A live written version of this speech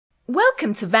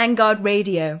Welcome to Vanguard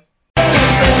Radio.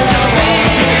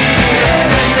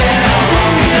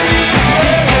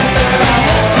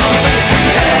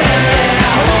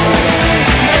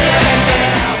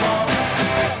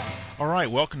 All right,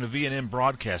 welcome to VNN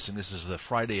Broadcasting. This is the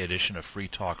Friday edition of Free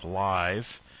Talk Live.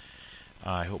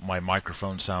 I hope my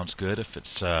microphone sounds good. If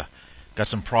it's got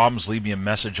some problems, leave me a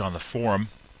message on the forum.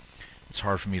 It's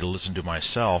hard for me to listen to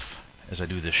myself as I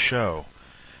do this show.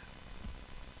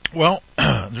 Well,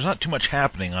 there's not too much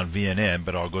happening on VNN,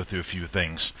 but I'll go through a few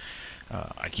things.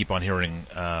 I keep on hearing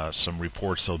some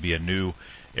reports there'll be a new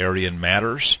Aryan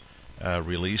Matters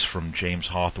release from James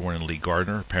Hawthorne and Lee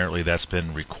Gardner. Apparently that's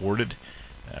been recorded.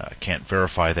 I can't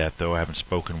verify that, though. I haven't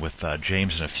spoken with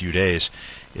James in a few days.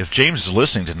 If James is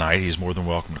listening tonight, he's more than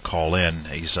welcome to call in.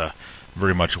 He's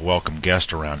very much a welcome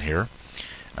guest around here.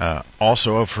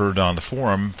 Also, I've heard on the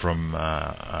forum from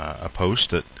a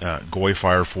post that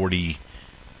Goyfire 40...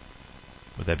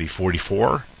 would that be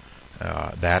 44?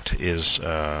 That is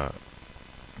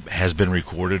has been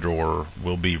recorded or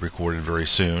will be recorded very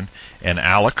soon. And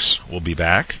Alex will be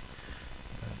back.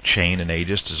 Chain and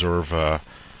Aegis deserve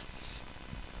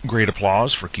great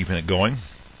applause for keeping it going.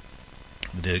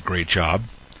 They did a great job.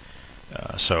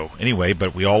 So anyway,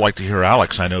 but we all like to hear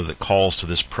Alex. I know that calls to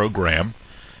this program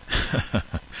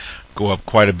go up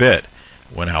quite a bit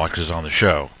when Alex is on the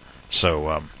show.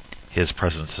 So his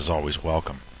presence is always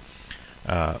welcome.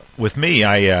 With me,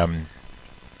 I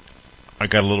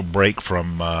got a little break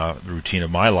from the routine of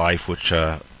my life, which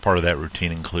part of that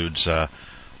routine includes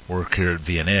work here at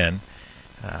VNN.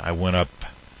 I went up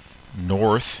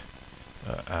north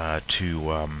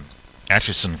to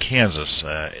Atchison, Kansas.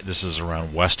 This is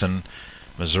around Weston,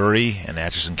 Missouri, and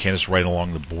Atchison, Kansas, right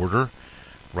along the border,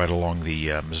 right along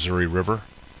the Missouri River.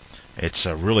 It's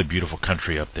a really beautiful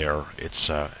country up there.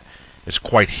 It's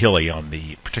quite hilly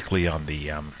particularly on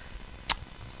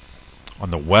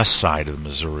the west side of the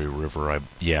Missouri River.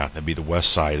 That'd be the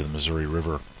west side of the Missouri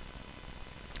River.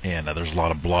 And there's a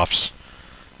lot of bluffs,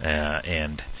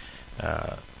 and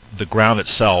the ground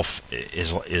itself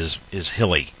is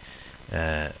hilly.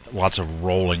 Lots of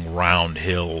rolling round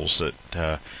hills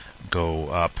that go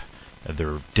up.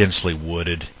 They're densely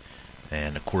wooded,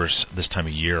 and of course, this time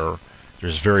of year,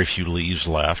 there's very few leaves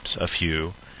left, a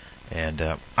few.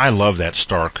 And I love that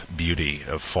stark beauty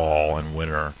of fall and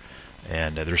winter.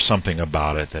 And there's something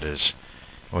about it that is,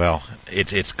 well,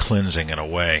 it's cleansing in a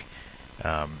way.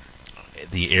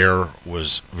 The air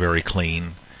was very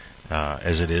clean,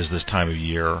 as it is this time of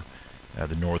year.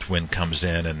 The north wind comes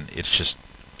in, and it's just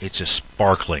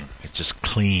sparkling. It's just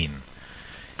clean.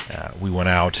 We went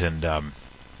out and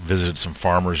visited some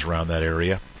farmers around that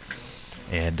area,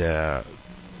 and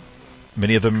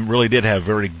many of them really did have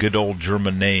very good old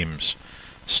German names.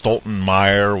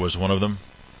 Stoltenmeyer was one of them.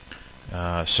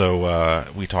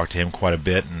 So we talked to him quite a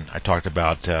bit, and I talked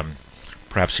about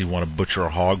perhaps he'd want to butcher a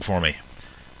hog for me,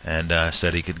 and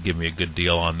said he could give me a good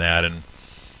deal on that. And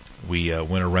we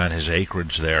went around his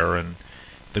acreage there, and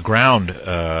the ground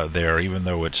there, even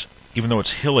though it's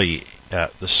hilly,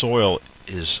 the soil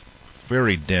is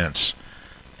very dense,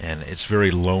 and it's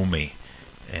very loamy.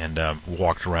 And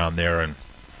walked around there and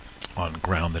on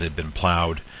ground that had been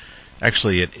plowed.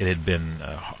 Actually, it had been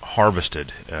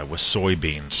harvested with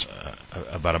soybeans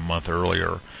about a month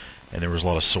earlier, and there was a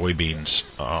lot of soybeans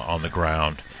on the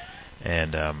ground.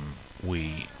 And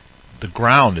the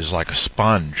ground is like a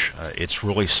sponge. It's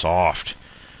really soft,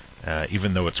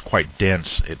 even though it's quite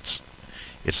dense.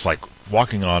 It's like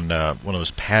walking on one of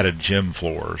those padded gym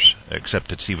floors,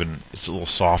 except it's a little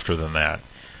softer than that.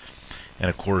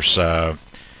 And of course,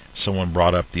 someone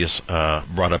brought up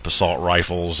assault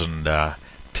rifles and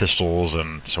pistols,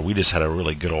 and so we just had a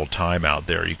really good old time out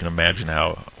there. You can imagine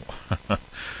how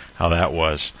how that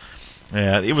was.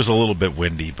 It was a little bit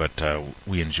windy, but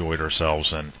we enjoyed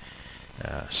ourselves, and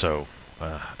so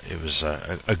it was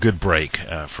a good break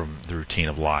from the routine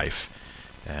of life.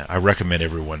 I recommend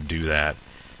everyone do that.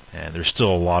 And there's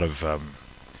still a lot of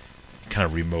kind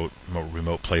of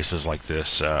remote places like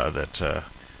this that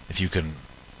if you can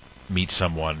meet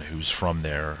someone who's from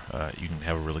there, you can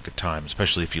have a really good time,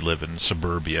 especially if you live in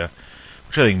suburbia,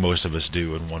 which I think most of us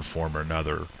do in one form or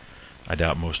another. I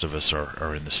doubt most of us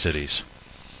are in the cities.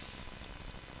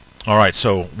 All right,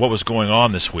 so what was going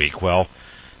on this week? Well,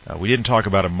 we didn't talk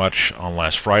about it much on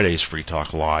last Friday's Free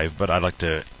Talk Live, but I'd like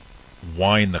to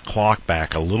wind the clock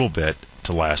back a little bit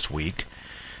to last week,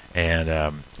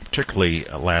 and particularly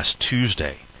last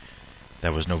Tuesday.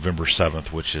 That was November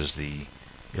 7th, which is the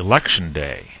election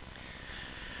day.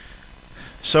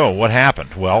 So, what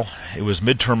happened? Well, it was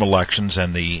midterm elections,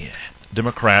 and the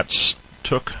Democrats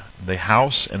took the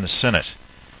House and the Senate.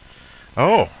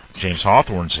 Oh, James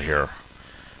Hawthorne's here.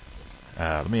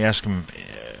 Let me ask him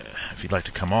if he'd like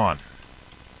to come on.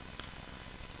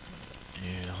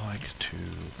 You'd like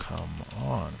to come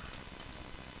on.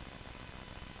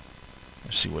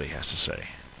 Let's see what he has to say.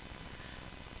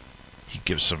 He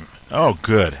gives some... Oh,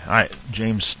 good.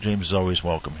 James is always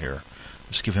welcome here.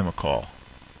 Let's give him a call.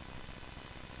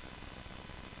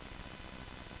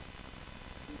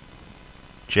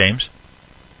 James?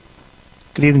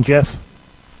 Good evening, Jeff.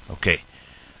 Okay.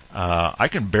 I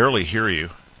can barely hear you.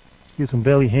 You can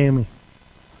barely hear me.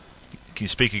 Can you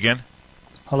speak again?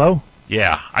 Hello?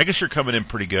 Yeah. I guess you're coming in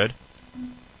pretty good.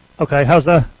 Okay, how's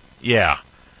that? Yeah.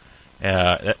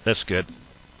 That's good.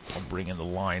 I'll bring in the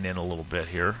line in a little bit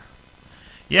here.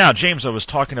 Yeah, James, I was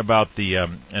talking about the...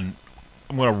 and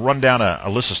I'm going to run down a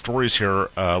list of stories here.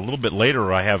 A little bit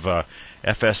later, I have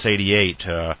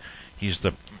FS88. He's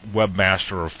the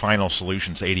webmaster of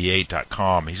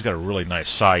FinalSolutions88.com. He's got a really nice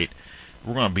site.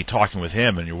 We're going to be talking with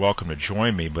him, and you're welcome to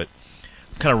join me. But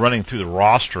I'm kind of running through the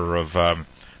roster of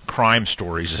crime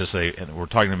stories and we're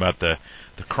talking about the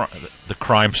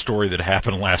crime story that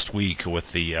happened last week with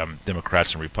the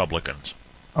Democrats and Republicans.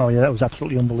 Oh yeah, that was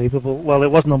absolutely unbelievable. Well,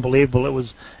 it wasn't unbelievable.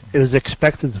 It was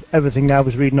expected. Everything I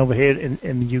was reading over here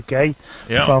in the UK,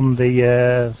 yeah. from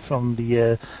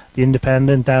the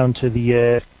Independent down to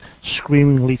the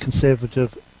screamingly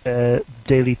conservative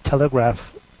Daily Telegraph,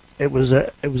 it was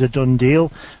a done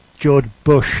deal. George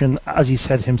Bush, and as he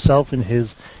said himself in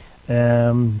his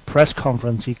press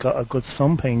conference, he got a good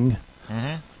thumping.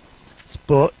 Mm-hmm.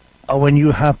 But when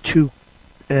you have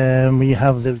when you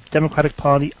have the Democratic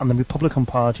Party and the Republican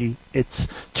Party, it's,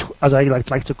 as I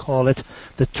like to call it,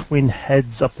 the twin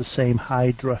heads of the same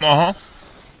hydra. Uh-huh.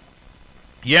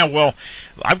 Yeah, well,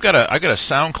 I got a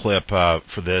sound clip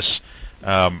for this.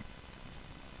 The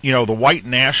white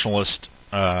nationalist.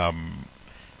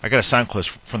 I got a sound clip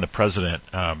from the president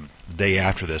the day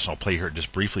after this. I'll play here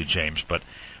just briefly, James. But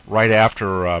right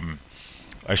after,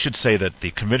 I should say that the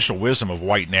conventional wisdom of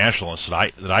white nationalists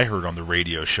that I heard on the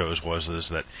radio shows is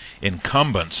that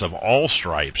incumbents of all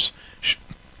stripes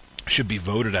should be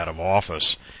voted out of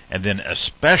office, and then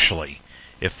especially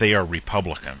if they are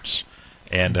Republicans.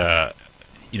 And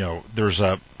there's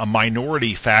a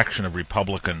minority faction of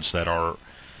Republicans that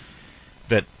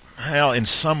in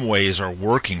some ways are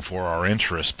working for our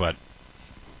interests, but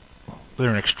they're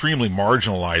an extremely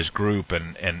marginalized group,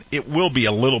 and it will be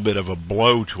a little bit of a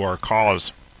blow to our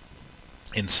cause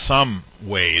in some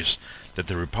ways that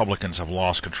the Republicans have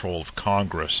lost control of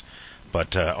Congress.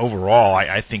 But overall,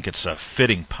 I think it's a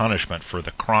fitting punishment for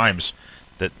the crimes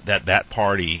that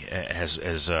party has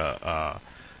the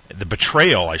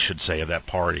betrayal, I should say, of that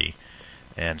party.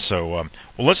 And so,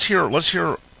 let's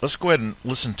go ahead and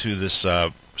listen to this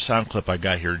sound clip I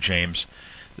got here, James.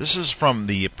 This is from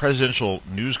the presidential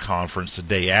news conference the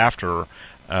day after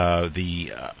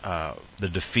the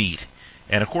defeat.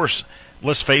 And of course,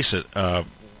 let's face it,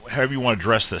 however you want to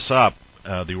dress this up,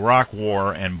 the Iraq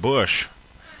War and Bush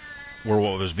were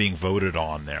what was being voted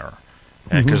on there,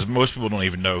 because most people don't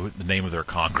even know the name of their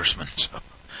congressman.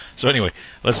 So anyway,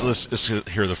 let's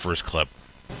hear the first clip.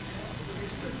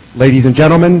 Ladies and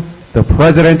gentlemen, the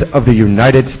President of the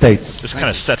United States. This kind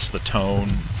of sets the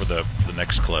tone for the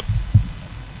next clip.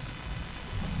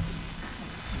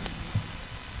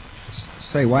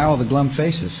 Say, why all the glum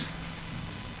faces?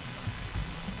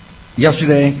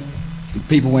 Yesterday,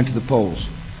 people went to the polls,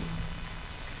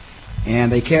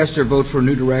 and they cast their vote for a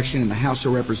new direction in the House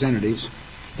of Representatives.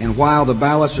 And while the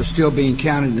ballots are still being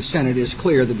counted in the Senate, it is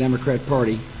clear the Democrat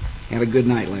Party had a good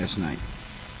night last night.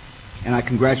 And I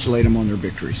congratulate them on their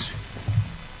victories.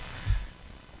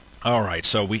 All right,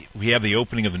 so we have the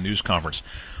opening of the news conference.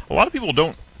 A lot of people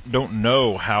don't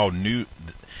know how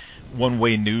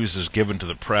one-way news is given to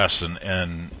the press,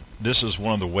 and this is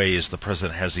one of the ways the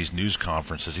president has these news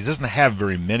conferences. He doesn't have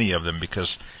very many of them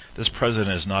because this president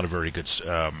is not a very good...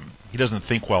 he doesn't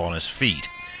think well on his feet.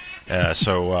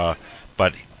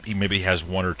 But he maybe has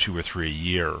one or two or three a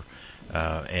year.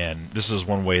 And this is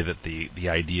one way that the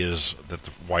ideas that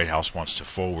the White House wants to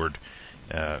forward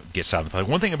gets out of the play.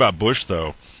 One thing about Bush,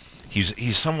 though,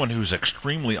 he's someone who's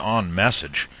extremely on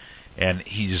message, and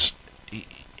he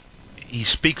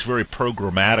speaks very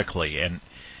programmatically,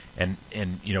 and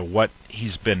what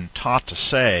he's been taught to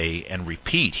say and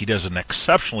repeat. He does an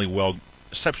exceptionally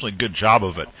good job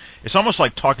of it. It's almost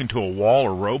like talking to a wall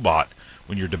or robot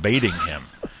when you're debating him,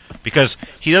 because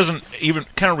he doesn't even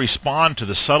kind of respond to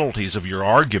the subtleties of your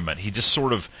argument. He just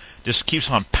sort of keeps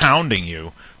on pounding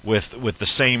you with the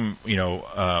same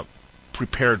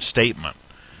prepared statement,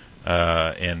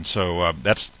 and so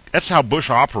that's how Bush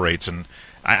operates. And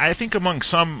I think among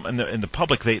some in the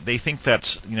public, they think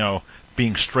that's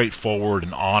being straightforward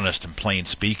and honest and plain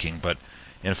speaking, but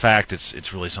in fact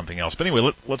it's really something else. But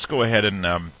anyway, let's go ahead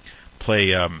and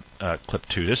play clip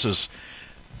 2.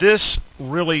 This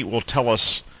really will tell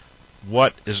us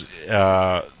what is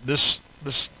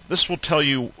this will tell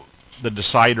you the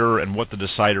decider and what the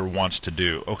decider wants to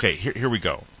do. Okay, here we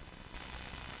go.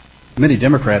 Many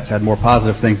Democrats had more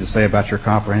positive things to say about your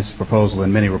comprehensive proposal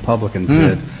than many Republicans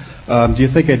did. Do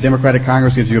you think a Democratic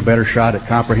Congress gives you a better shot at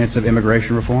comprehensive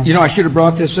immigration reform? You know, I should have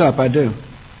brought this up. I do.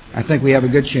 I think we have a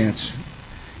good chance.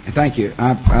 And thank you.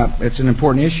 It's an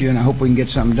important issue, and I hope we can get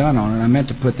something done on it. I meant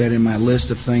to put that in my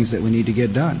list of things that we need to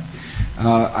get done.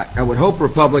 I would hope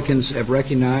Republicans have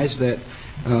recognized that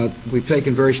we've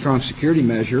taken very strong security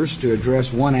measures to address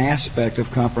one aspect of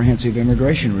comprehensive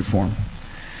immigration reform.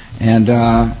 And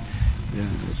I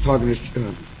was talking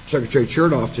to Secretary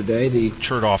Chertoff today.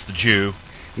 Chertoff, the Jew.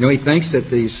 You know, he thinks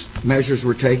that these measures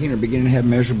we're taking are beginning to have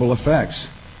measurable effects,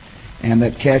 and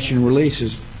that catch and release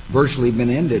has virtually been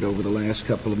ended over the last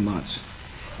couple of months.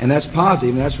 And that's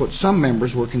positive, and that's what some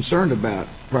members were concerned about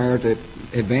prior to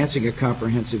advancing a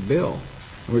comprehensive bill.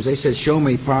 In other words, they said, show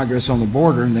me progress on the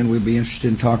border, and then we'd be interested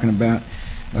in talking about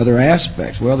other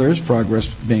aspects. Well, there is progress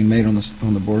being made on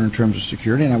the border in terms of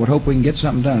security, and I would hope we can get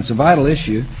something done. It's a vital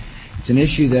issue. It's an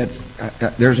issue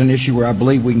that there's an issue where I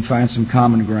believe we can find some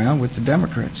common ground with the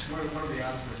Democrats. What are the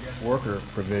odds for guest worker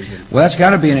provision? Well, that's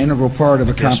got to be an integral part of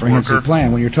a comprehensive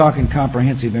plan. When you're talking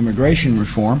comprehensive immigration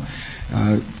reform,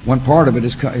 one part of it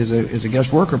is a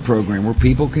guest worker program where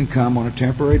people can come on a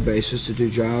temporary basis to do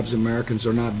jobs Americans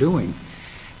are not doing.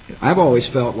 I've always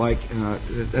felt like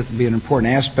that would be an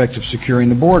important aspect of securing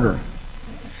the border.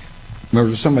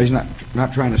 Remember, if somebody's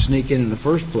not trying to sneak in the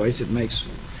first place, it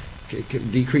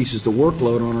decreases the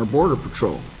workload on our border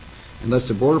patrol, and lets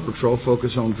the border patrol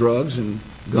focus on drugs and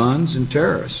guns and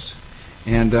terrorists.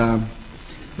 And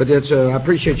but I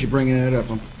appreciate you bringing that up.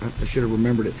 I should have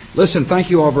remembered it. Listen, thank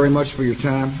you all very much for your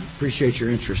time. Appreciate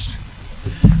your interest.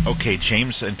 Okay,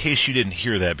 James, in case you didn't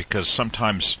hear that, because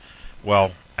sometimes,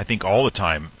 well, I think all the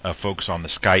time, folks on the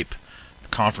Skype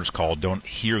conference call don't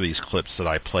hear these clips that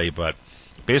I play, but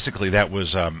basically that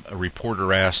was a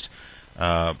reporter asked,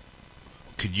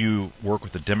 could you work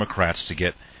with the Democrats to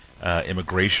get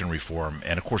immigration reform?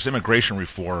 And of course, immigration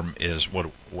reform is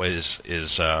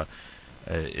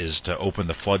is to open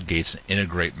the floodgates and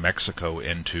integrate Mexico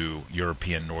into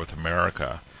European North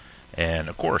America. And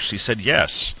of course, he said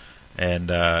yes. And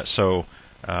so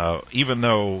even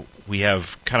though we have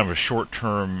kind of a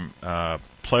short-term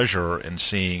pleasure in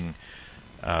seeing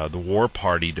the war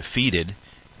party defeated,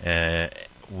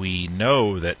 we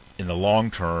know that in the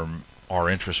long term our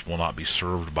interests will not be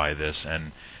served by this,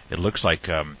 and it looks like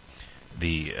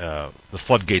the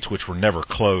floodgates, which were never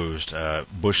closed,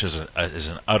 Bush is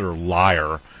an utter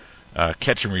liar.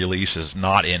 Catch and release is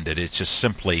not ended. It's just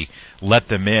simply let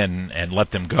them in and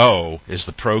let them go is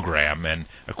the program. And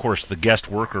of course, the guest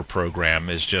worker program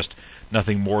is just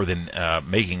nothing more than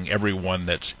making everyone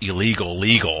that's illegal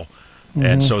legal,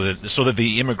 and so that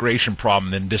the immigration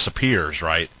problem then disappears,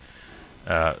 right?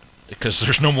 Because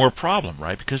there's no more problem,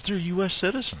 right? Because they're U.S.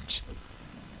 citizens.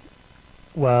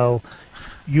 Well,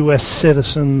 U.S.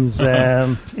 citizens,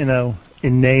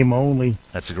 in name only.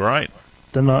 That's right.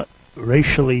 They're not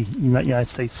racially United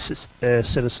States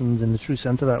citizens in the true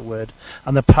sense of that word.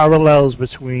 And the parallels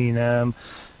between the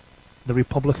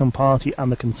Republican Party and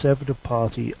the Conservative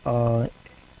Party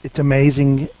it's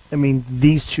amazing. I mean,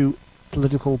 these two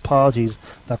political parties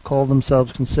that call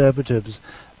themselves conservatives,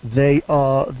 they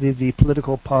are the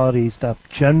political parties that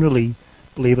generally,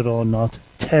 believe it or not,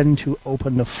 tend to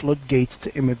open the floodgates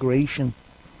to immigration.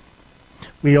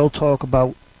 We all talk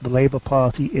about the Labour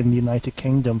Party in the United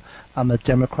Kingdom and the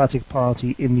Democratic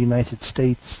Party in the United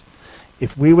States.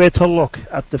 If we were to look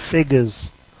at the figures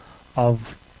of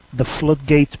the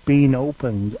floodgates being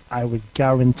opened, I would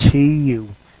guarantee you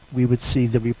we would see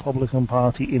the Republican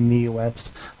Party in the US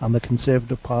and the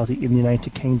Conservative Party in the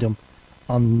United Kingdom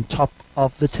on top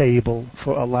of the table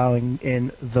for allowing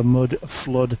in the mud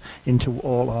flood into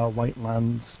all our white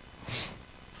lands.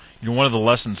 You know, one of the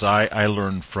lessons I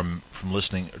learned from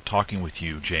listening or talking with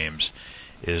you, James,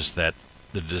 is that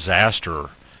the disaster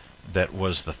that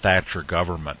was the Thatcher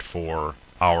government for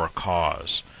our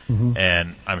cause,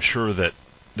 and I'm sure that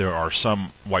there are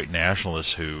some white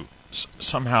nationalists who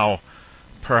somehow,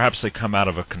 perhaps they come out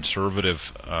of a conservative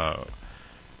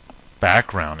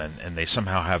background and they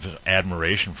somehow have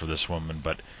admiration for this woman,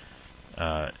 but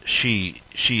she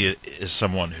is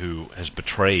someone who has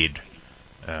betrayed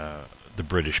the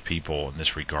British people in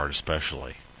this regard,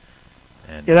 especially.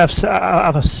 And yeah,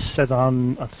 I've said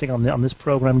I think on this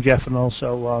program, Jeff, and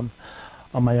also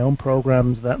on my own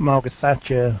programs, that Margaret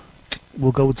Thatcher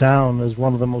will go down as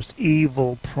one of the most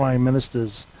evil prime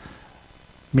ministers,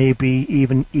 maybe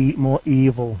even more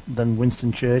evil than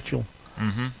Winston Churchill.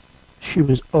 Mm-hmm. She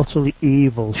was utterly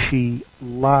evil. She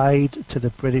lied to the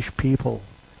British people.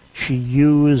 She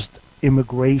used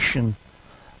immigration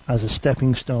as a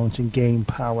stepping stone to gain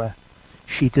power.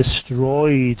 She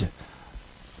destroyed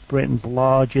Britain's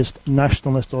largest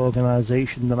nationalist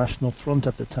organisation, the National Front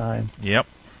at the time. Yep.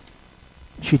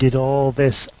 She did all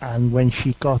this, and when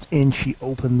she got in, she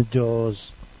opened the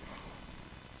doors.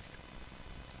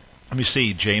 Let me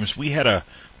see, James. We had a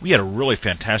really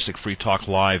fantastic Free Talk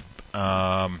Live.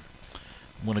 I'm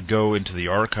going to go into the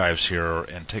archives here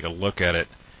and take a look at it.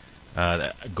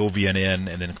 Go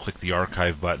VNN and then click the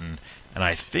archive button. And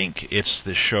I think it's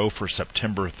the show for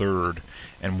September 3rd.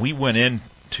 And we went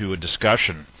into a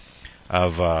discussion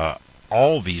of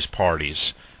all these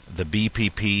parties, the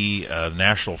BPP, the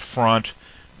National Front,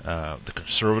 the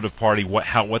Conservative Party,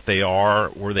 what they are,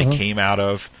 where they came out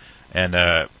of. And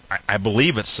I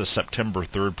believe it's the September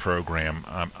 3rd program.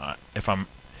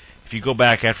 If you go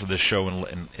back after this show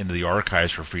and into the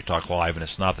archives for Free Talk Live, and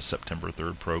it's not the September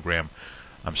 3rd program,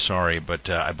 I'm sorry, but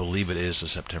I believe it is the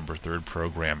September 3rd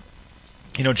program.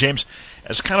 You know, James,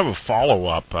 as kind of a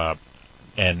follow-up,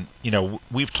 and you know,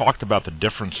 we've talked about the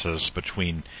differences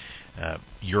between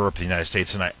Europe and the United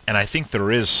States, and I think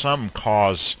there is some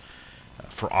cause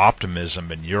for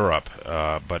optimism in Europe,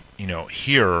 but you know,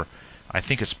 here I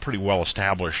think it's pretty well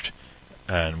established,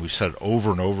 and we've said it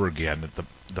over and over again, that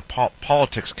the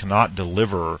politics cannot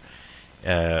deliver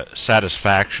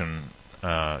satisfaction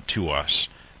to us.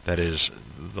 That is,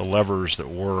 the levers that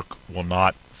work will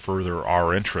not further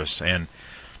our interests. And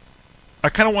I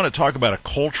kind of want to talk about a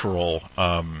cultural,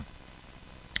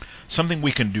 something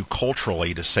we can do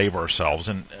culturally to save ourselves.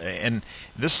 And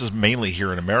this is mainly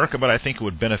here in America, but I think it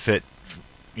would benefit,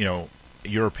 you know,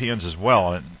 Europeans as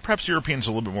well, and perhaps Europeans a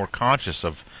little bit more conscious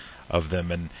of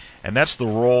them. And that's the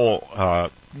role.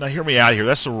 Now, hear me out here.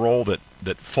 That's the role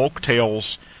that folk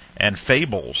tales and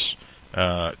fables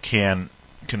can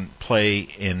play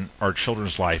in our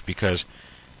children's life, because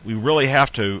we really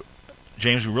have to,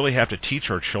 James, we really have to teach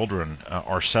our children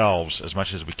ourselves as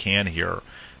much as we can here.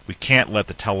 We can't let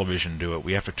the television do it.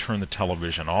 We have to turn the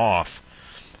television off.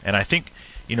 And I think,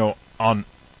 you know, on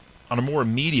a more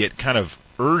immediate, kind of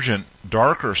urgent,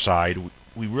 darker side,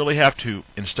 we really have to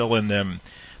instill in them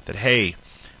that, hey,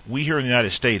 we here in the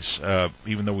United States,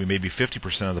 even though we may be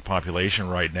 50% of the population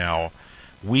right now,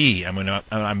 we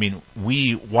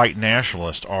white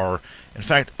nationalists are, in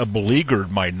fact, a beleaguered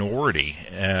minority,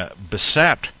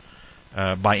 beset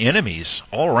by enemies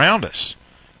all around us.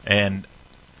 And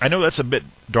I know that's a bit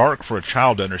dark for a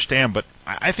child to understand, but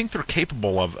I think they're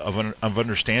capable of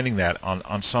understanding that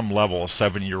on some level, a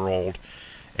 7-year-old.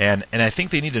 And I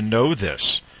think they need to know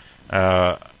this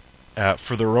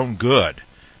for their own good.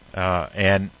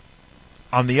 And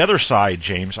on the other side,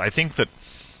 James, I think that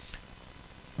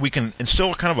we can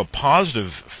instill kind of a positive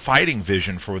fighting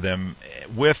vision for them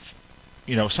with,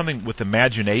 you know, something with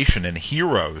imagination and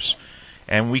heroes,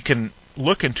 and we can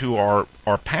look into our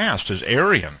past as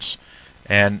Aryans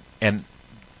and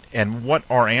what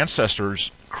our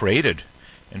ancestors created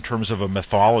in terms of a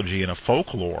mythology and a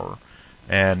folklore.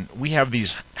 And we have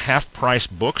these half-price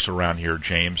books around here,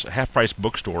 James, half-price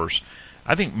bookstores.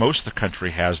 I think most of the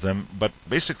country has them, but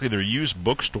basically they're used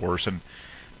bookstores, and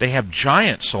they have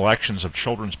giant selections of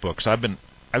children's books. I've been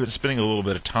spending a little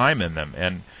bit of time in them,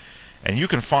 and you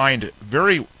can find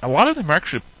a lot of them are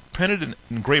actually printed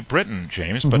in Great Britain,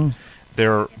 James, but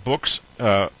they're books,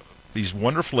 these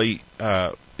wonderfully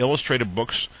illustrated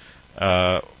books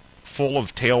full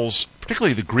of tales,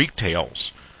 particularly the Greek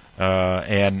tales,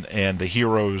 and the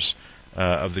heroes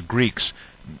of the Greeks.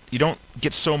 You don't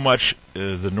get so much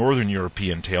the Northern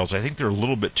European tales. I think they're a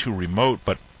little bit too remote,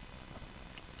 but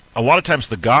a lot of times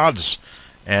the gods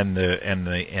and the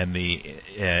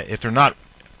if they're not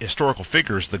historical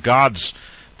figures, the gods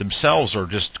themselves are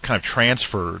just kind of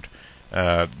transferred.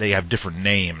 They have different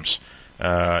names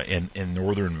in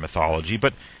Northern mythology,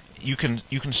 but you can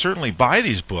certainly buy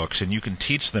these books and you can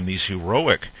teach them these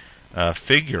heroic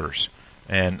figures.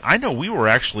 And I know we were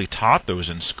actually taught those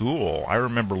in school. I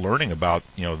remember learning about,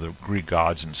 you know, the Greek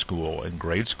gods in school, in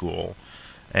grade school,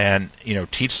 and, you know,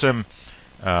 teach them,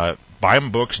 buy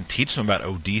them books and teach them about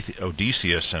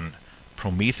Odysseus and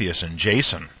Prometheus and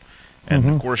Jason. And,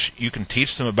 of course, you can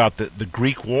teach them about the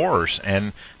Greek wars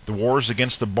and the wars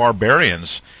against the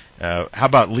barbarians. How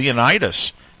about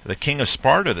Leonidas, the king of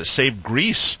Sparta that saved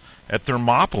Greece at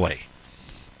Thermopylae?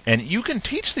 And you can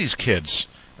teach these kids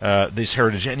this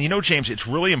heritage. And you know, James, it's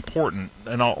really important,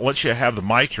 and I'll let you have the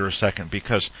mic here a second,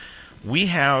 because we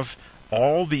have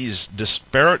all these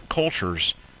disparate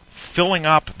cultures filling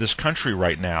up this country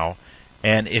right now,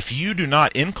 and if you do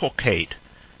not inculcate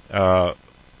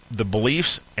the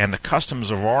beliefs and the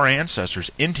customs of our ancestors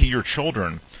into your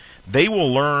children, they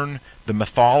will learn the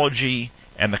mythology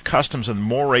and the customs and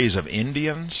mores of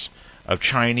Indians, of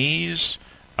Chinese,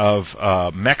 of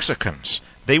Mexicans.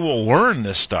 They will learn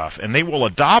this stuff, and they will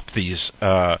adopt these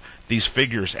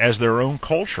figures as their own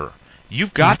culture.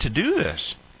 You've got to do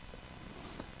this.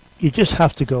 You just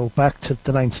have to go back to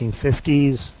the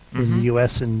 1950s in the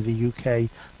US and the UK,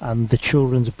 and the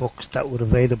children's books that were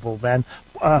available then.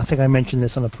 I think I mentioned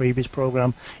this on a previous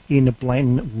program. Enid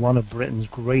Blyton, one of Britain's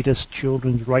greatest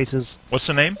children's writers. What's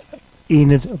the name?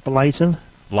 Enid Blyton.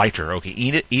 Leiter, okay.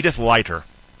 Edith Leiter.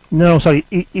 No, sorry,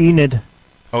 Enid.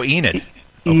 Oh, Enid.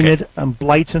 Enid and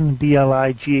Blyton,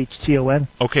 Blighton.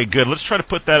 Okay, good. Let's try to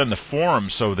put that in the forum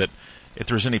so that if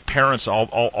there's any parents,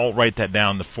 I'll write that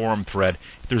down in the forum thread.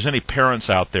 If there's any parents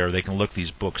out there, they can look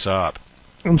these books up.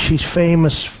 And she's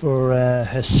famous for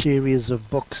her series of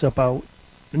books about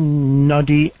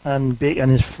Noddy and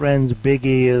his friends Big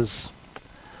Ears.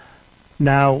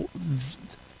 Now,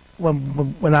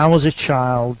 when I was a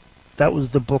child, that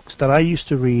was the books that I used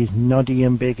to read, Noddy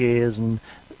and Big Ears and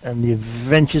the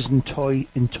Adventures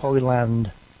in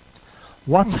Toyland.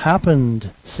 What's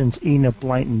happened since Enid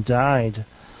Blyton died?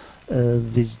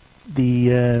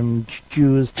 The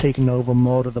Jews taking over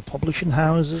more of the publishing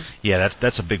houses. Yeah,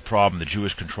 that's a big problem. The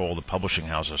Jewish control the publishing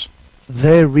houses.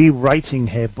 They're rewriting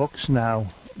her books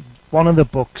now. One of the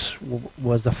books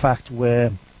was the fact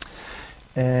where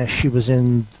he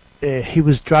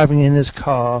was driving in his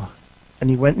car and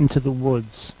he went into the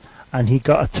woods and he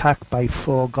got attacked by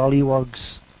 4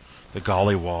 gollywogs. The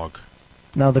gollywog.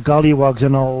 Now the gollywog's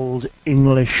an old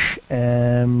English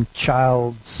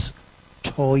child's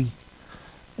toy,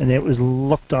 and it was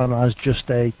looked on as just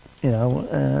a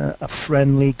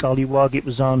friendly gollywog. It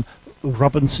was on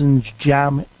Robinson's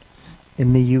Jam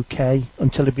in the UK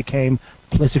until it became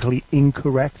politically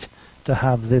incorrect to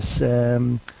have this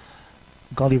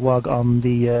gollywog on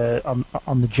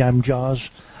the jam jars.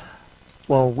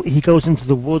 Well, he goes into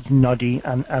the woods, Noddy,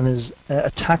 and is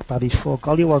attacked by these 4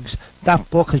 gollywogs. That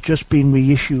book has just been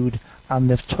reissued, and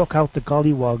they've took out the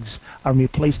gollywogs and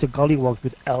replaced the gollywogs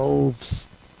with elves.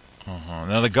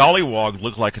 Now the gollywog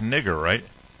looked like a nigger, right?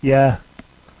 Yeah.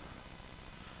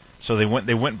 So they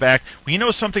went back. Well, you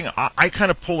know something? I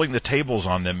kind of pulling the tables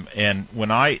on them, and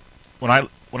when I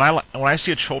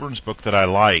see a children's book that I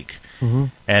like,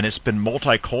 and it's been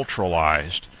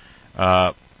multiculturalized,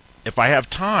 if I have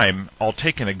time, I'll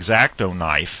take an X-Acto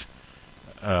knife.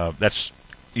 That's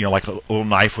like a little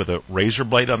knife with a razor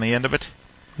blade on the end of it.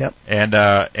 Yep. And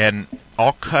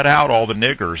I'll cut out all the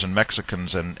niggers and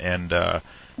Mexicans and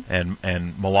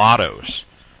mulattoes.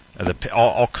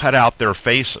 I'll cut out their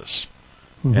faces,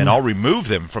 and I'll remove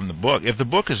them from the book if the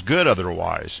book is good.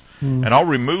 Otherwise, and I'll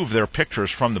remove their pictures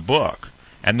from the book,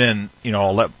 and then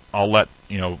I'll let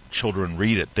children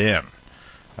read it then,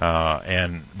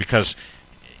 and because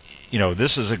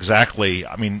this is exactly.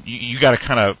 I mean, you got to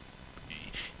kind of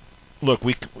look.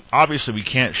 We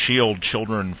can't shield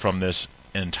children from this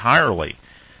entirely,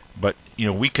 but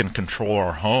we can control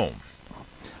our home.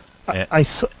 I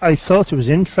thought it was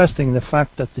interesting the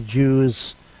fact that the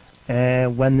Jews,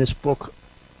 when this book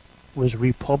was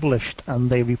republished and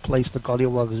they replaced the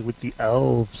gollywogs with the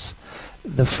elves,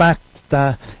 the fact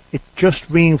that it just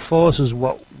reinforces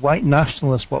what white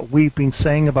nationalists, what we've been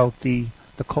saying about the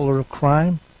colour of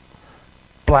crime.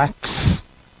 Blacks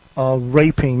are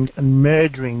raping and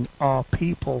murdering our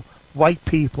people, white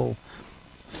people.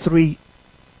 3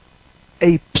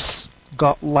 apes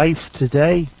got life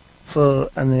today.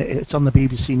 And it's on the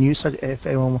BBC News.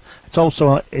 It's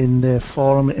also in the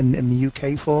forum in the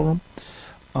UK forum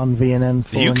on VNN.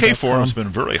 The UK forum's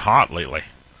been very hot lately.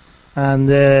 And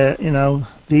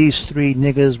these 3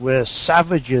 niggers were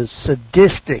savages,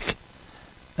 sadistic,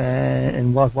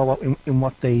 in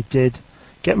what they did.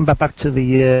 Getting back to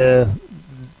the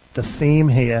theme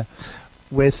here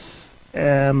with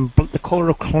the colour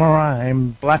of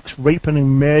crime, blacks raping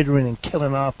and murdering and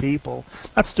killing our people.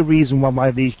 That's the reason why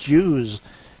these Jews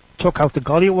took out the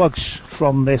gollywogs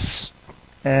from this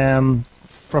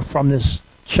from this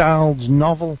child's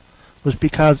novel, was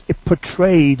because it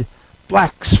portrayed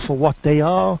blacks for what they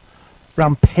are,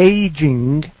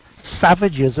 rampaging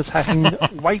savages attacking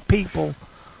white people.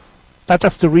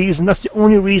 That's the reason. That's the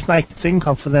only reason I can think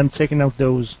of for them taking out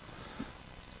those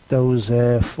 4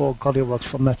 gollywogs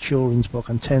from that children's book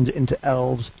and turned it into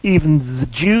elves. Even the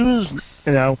Jews,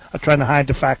 are trying to hide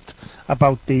the fact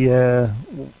about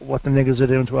what the niggers are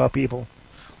doing to our people.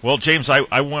 Well, James,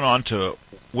 I went on to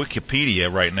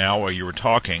Wikipedia right now while you were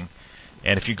talking,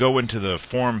 And if you go into the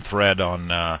forum thread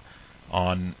on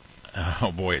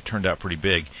oh boy, it turned out pretty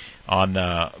big, on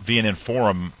VNN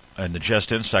Forum in the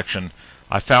Just In section,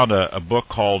 I found a book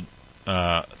called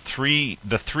The Three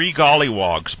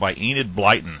Gollywogs by Enid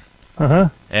Blyton. Uh-huh.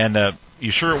 And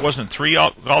you sure it wasn't 3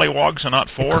 gollywogs and not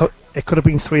 4? It could have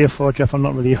been 3 or 4, Jeff. I'm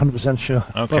not really 100% sure.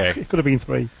 Okay. But it could have been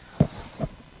 3.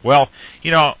 Well,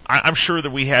 I'm sure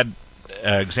that we had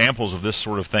examples of this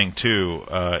sort of thing too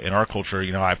in our culture.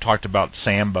 I've talked about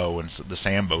Sambo and the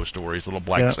Sambo stories, little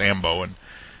black Sambo,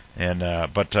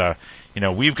 but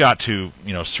we've got to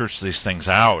search these things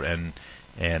out and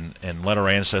let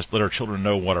our children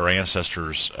know what our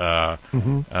ancestors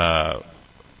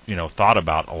thought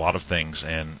about a lot of things,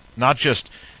 and not just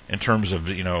in terms of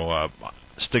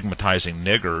stigmatizing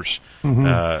niggers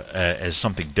as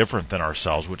something different than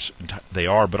ourselves, which they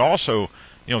are, but also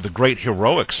the great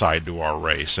heroic side to our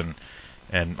race.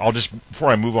 And I'll just, before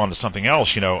I move on to something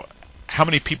else, how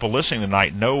many people listening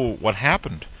tonight know what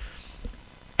happened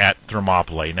at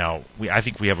Thermopylae? Now, I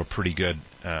think we have a pretty good,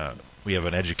 we have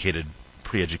an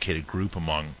pre-educated group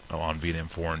on VNN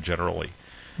Forum generally.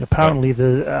 Apparently,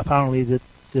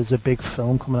 there's a big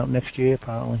film coming out next year,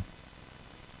 apparently,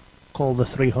 called The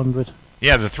 300.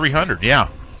 Yeah, The 300, yeah.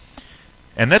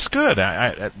 And that's good.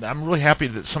 I'm really happy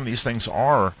that some of these things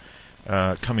are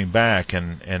coming back.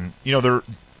 And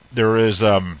there is,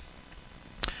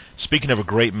 speaking of a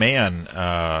great man,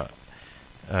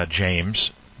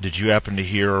 James, did you happen to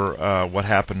hear what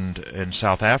happened in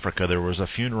South Africa? There was a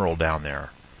funeral down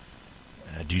there.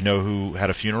 Do you know who had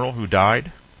a funeral, who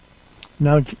died?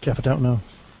 No, Jeff, I don't know.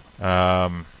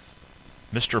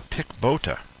 Mr. Pick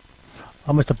Botha.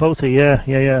 Oh, Mr. Botha, yeah.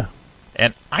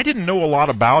 And I didn't know a lot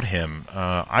about him.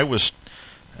 I was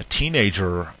a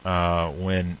teenager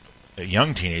a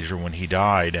young teenager when he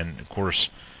died, and of course,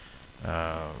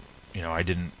 I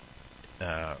didn't.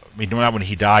 Not when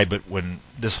he died, but when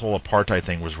this whole apartheid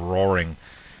thing was roaring.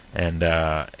 And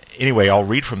anyway, I'll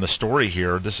read from the story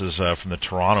here. This is from the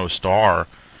Toronto Star.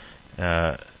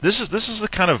 This is the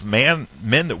kind of men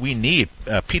that we need.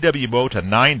 P.W. Botha,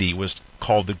 90, was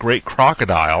called the Great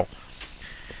Crocodile,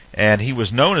 and he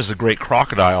was known as the Great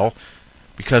Crocodile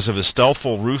because of his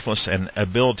stealthful, ruthless, and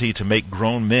ability to make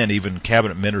grown men, even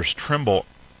cabinet ministers, tremble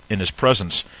in his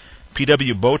presence.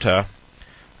 P.W. Botha,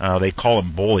 they call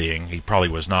him bullying. He probably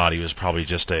was not. He was probably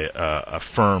just a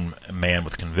firm man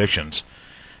with convictions,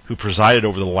 who presided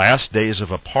over the last days of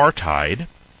apartheid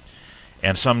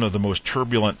and some of the most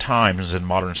turbulent times in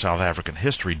modern South African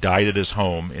history. Died at his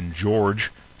home in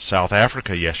George, South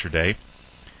Africa yesterday.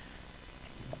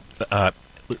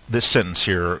 This sentence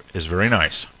here is very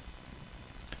nice.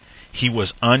 He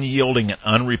was unyielding and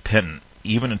unrepentant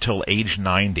even until age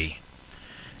 90.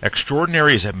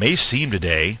 Extraordinary as it may seem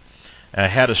today,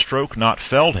 had a stroke not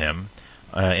felled him,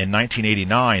 in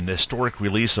 1989, the historic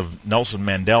release of Nelson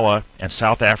Mandela and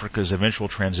South Africa's eventual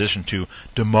transition to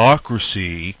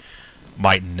democracy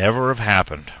might never have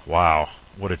happened. Wow,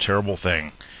 what a terrible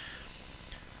thing.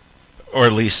 Or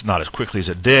at least not as quickly as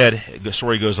it did. The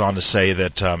story goes on to say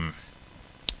that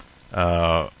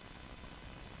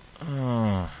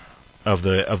of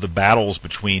the battles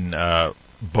between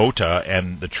Botha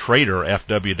and the traitor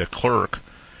F.W. de Klerk,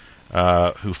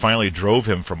 who finally drove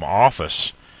him from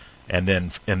office, and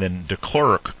then de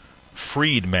Klerk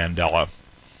freed Mandela.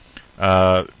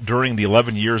 During the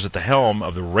 11 years at the helm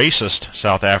of the racist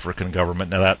South African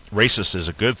government. Now, that racist is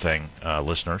a good thing,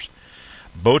 listeners.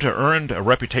 Botha earned a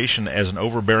reputation as an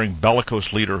overbearing,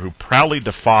 bellicose leader who proudly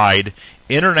defied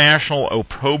international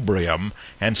opprobrium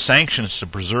and sanctions to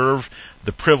preserve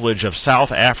the privilege of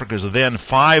South Africa's then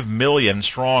 5 million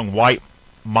strong white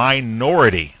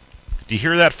minority. Do you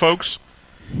hear that, folks?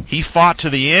 He fought to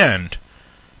the end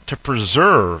to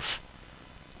preserve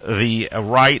the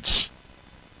rights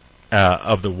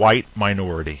of the white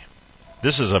minority.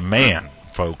 This is a man,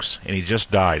 folks, and he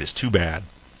just died. It's too bad.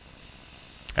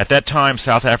 At that time,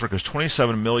 South Africa's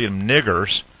 27 million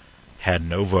niggers had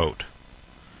no vote.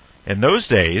 In those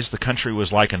days, the country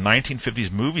was like a 1950s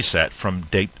movie set from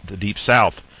the Deep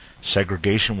South.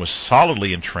 Segregation was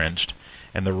solidly entrenched,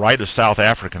 and the right of South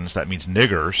Africans, that means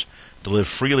niggers, to live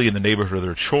freely in the neighborhood of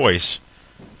their choice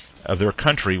of their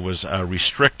country was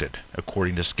restricted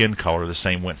according to skin color. The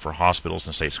same went for hospitals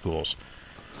and state schools.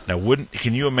 Now,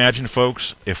 can you imagine,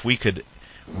 folks, if we could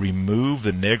remove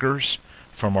the niggers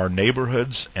from our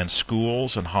neighborhoods and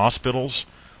schools and hospitals?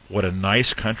 What a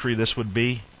nice country this would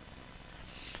be.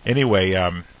 Anyway,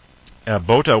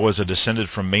 Botha was a descendant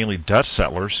from mainly Dutch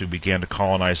settlers who began to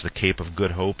colonize the Cape of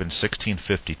Good Hope in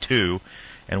 1652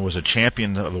 and was a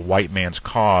champion of the white man's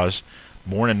cause.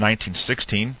 Born in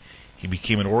 1916, he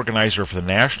became an organizer for the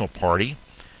National Party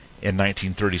in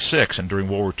 1936, and during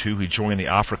World War II he joined the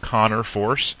Afrikaner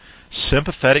Force,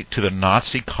 sympathetic to the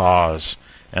Nazi cause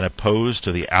and opposed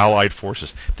to the Allied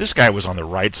forces. This guy was on the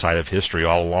right side of history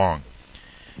all along.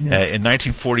 Yeah. In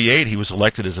 1948, he was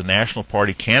elected as a National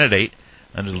Party candidate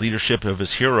under the leadership of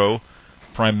his hero,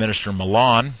 Prime Minister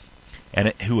Milan,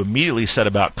 and who immediately set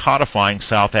about codifying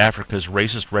South Africa's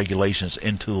racist regulations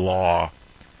into law.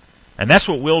 And that's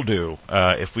what we'll do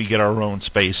if we get our own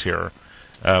space here.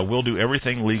 We'll do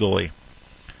everything legally.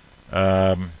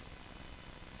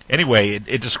 Anyway,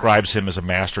 it describes him as a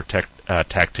master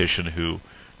tactician who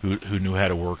knew how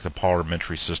to work the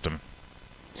parliamentary system.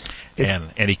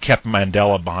 And he kept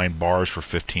Mandela behind bars for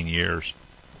 15 years.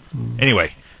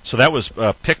 Anyway, so that was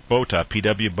Pick Botha,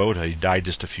 P.W. Botha. He died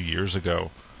just a few years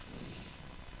ago.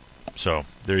 So,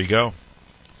 there you go.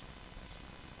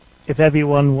 If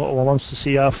everyone wants to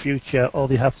see our future, all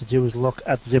they have to do is look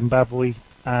at Zimbabwe,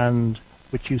 and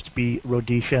which used to be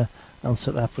Rhodesia, and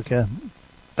South Africa.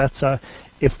 That's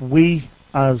if we,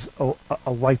 as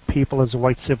a white people, as a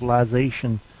white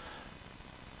civilization,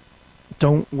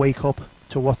 don't wake up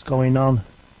to what's going on,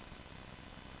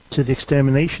 to the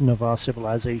extermination of our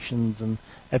civilizations and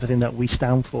everything that we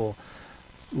stand for.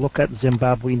 Look at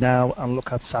Zimbabwe now and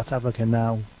look at South Africa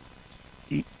now.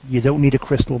 You don't need a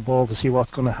crystal ball to see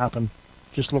what's going to happen.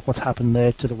 Just look what's happened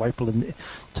there to the white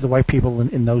people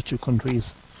in those two countries.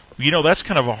 You know, that's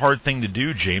kind of a hard thing to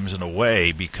do, James, in a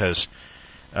way, because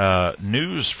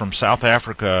news from South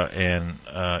Africa and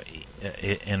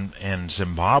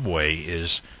Zimbabwe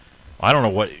is, I don't know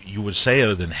what you would say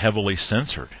other than heavily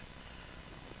censored.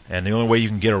 And the only way you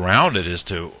can get around it is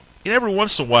to, every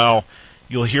once in a while,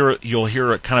 you'll hear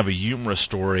a kind of a humorous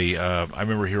story. I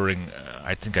remember hearing,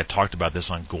 I think I talked about this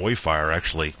on Goyfire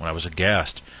actually when I was a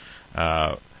guest.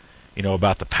 About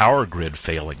the power grid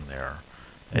failing there,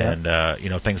 and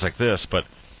things like this. But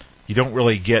you don't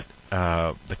really get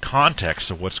the context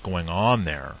of what's going on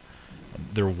there.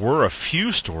 There were a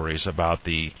few stories about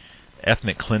the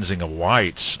ethnic cleansing of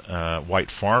whites,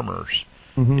 white farmers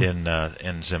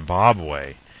in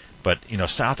Zimbabwe, but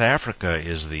South Africa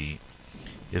is the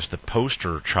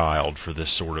poster child for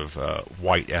this sort of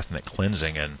white ethnic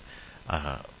cleansing, and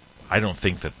I don't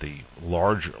think that the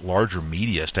larger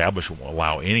media establishment will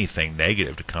allow anything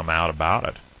negative to come out about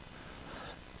it.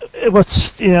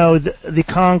 They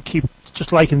can't keep,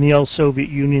 just like in the old Soviet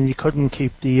Union, they couldn't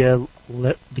keep the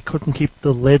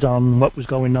lid on what was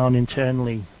going on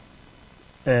internally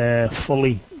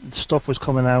fully. Stuff was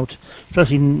coming out,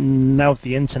 especially now with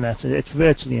the internet. It's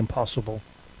virtually impossible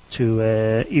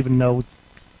to, even though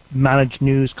managed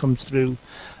news comes through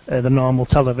the normal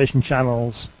television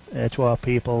channels to our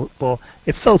people, but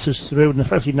it filters through, and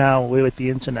especially now with the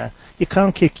internet, you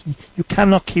cannot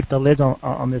keep the lid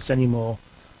on this anymore.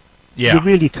 Yeah, you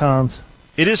really can't.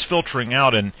 It is filtering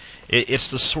out, and it's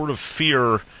the sort of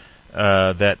fear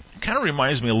that kind of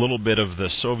reminds me a little bit of the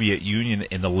Soviet Union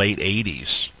in the late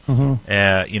 80s,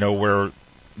 where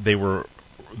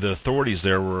the authorities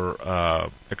there were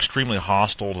extremely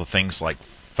hostile to things like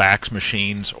fax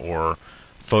machines or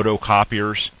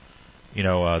photocopiers,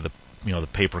 the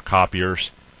paper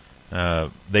copiers.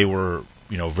 They were,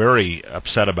 very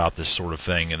upset about this sort of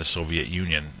thing in the Soviet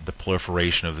Union, the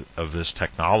proliferation of this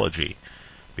technology,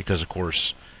 because of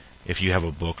course, if you have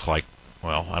a book like,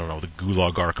 the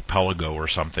Gulag Archipelago or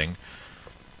something,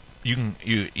 you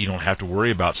don't have to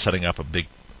worry about setting up a big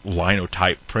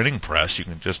linotype printing press. You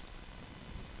can just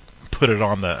put it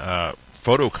on the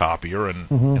photocopier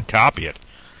and copy it.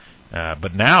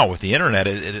 But now with the internet,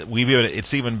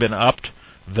 it's even been upped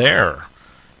there.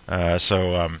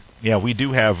 We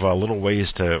do have little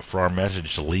ways for our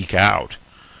message to leak out.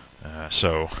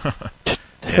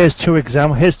 Here's two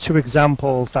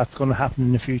examples that's going to happen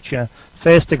in the future.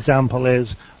 First example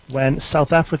is when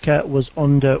South Africa was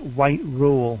under white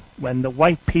rule, when the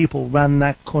white people ran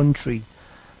that country,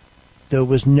 there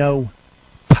was no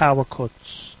power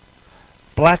cuts.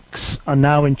 Blacks are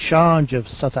now in charge of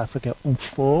South Africa,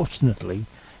 unfortunately.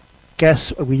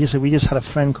 We just had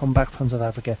a friend come back from South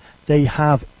Africa. They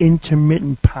have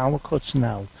intermittent power cuts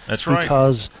now. That's right.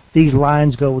 Because these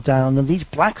lines go down, and these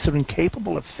blacks are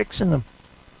incapable of fixing them.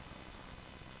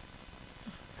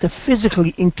 They're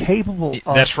physically incapable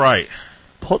of That's right.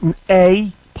 putting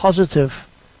a positive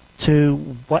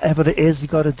to whatever it is you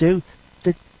got to do.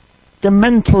 They're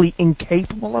mentally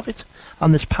incapable of it.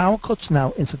 And there's power cuts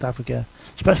now in South Africa,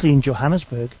 especially in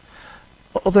Johannesburg.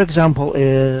 Other example,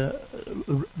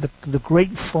 the great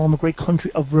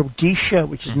country of Rhodesia,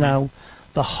 which is now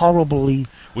the horribly...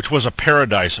 Which was a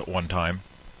paradise at one time.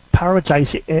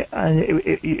 paradise, and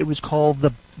it was called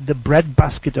the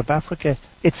breadbasket of Africa.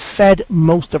 It fed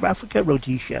most of Africa,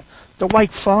 Rhodesia. The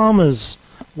white farmers,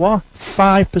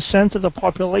 5% of the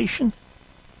population?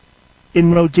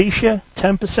 In Rhodesia,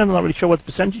 10%, I'm not really sure what the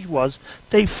percentage was.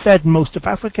 They fed most of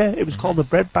Africa. It was called the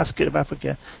breadbasket of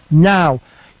Africa. Now,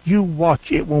 you watch,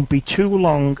 it won't be too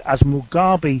long as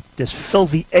Mugabe, this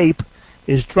filthy ape,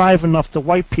 is driving off the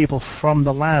white people from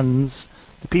the lands,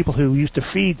 the people who used to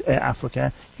feed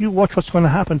Africa. You watch what's going to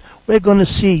happen. We're going to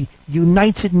see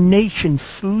United Nations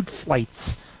food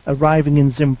flights arriving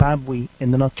in Zimbabwe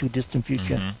in the not-too-distant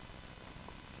future. Mm-hmm.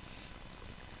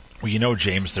 Well, you know,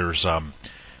 James, there's...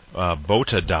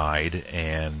 Botha died,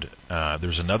 and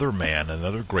there's another man,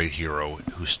 another great hero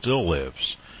who still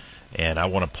lives. And I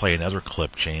want to play another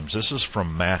clip, James. This is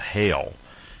from Matt Hale,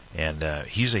 and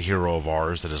he's a hero of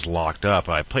ours that is locked up.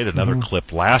 I played another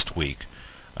clip last week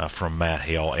from Matt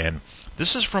Hale, and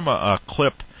this is from a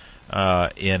clip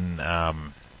and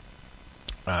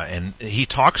he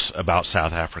talks about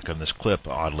South Africa in this clip,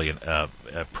 oddly,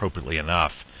 appropriately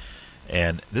enough.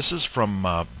 And this is from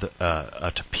a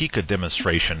Topeka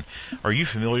demonstration. Are you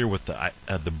familiar with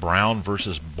the Brown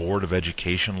versus Board of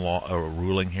Education law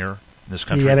ruling here in this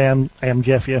country? Yeah, I am,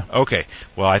 Jeff. Yeah. Okay.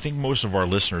 Well, I think most of our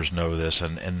listeners know this,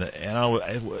 and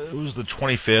it was the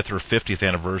 25th or 50th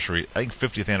anniversary. I think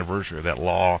 50th anniversary of that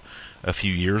law a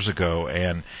few years ago,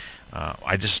 and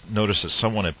I just noticed that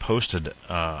someone had posted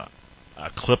a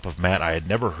clip of Matt I had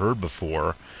never heard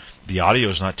before. The audio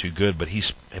is not too good, but he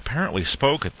apparently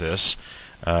spoke at this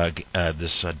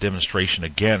demonstration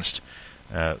against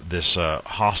this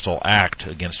hostile act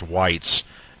against whites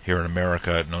here in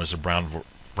America, known as the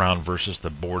Brown versus the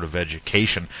Board of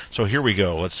Education. So here we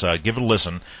go. Let's give it a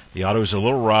listen. The audio is a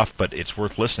little rough, but it's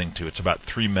worth listening to. It's about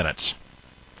 3 minutes.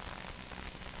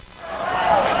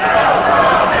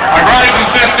 My brothers and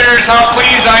sisters, how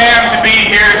pleased I am to be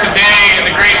here today in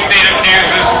the great state of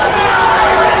Kansas.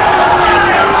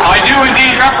 I do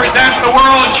indeed represent the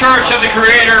World Church of the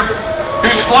Creator,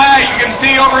 whose flag you can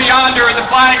see over yonder, the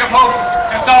flag of hope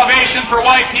and salvation for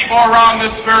white people around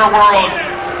this fair world.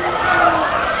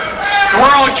 The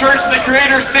World Church of the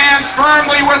Creator stands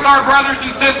firmly with our brothers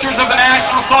and sisters of the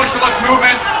National Socialist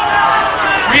movement.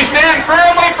 We stand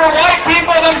firmly for white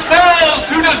people themselves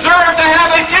who deserve to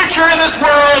have a future in this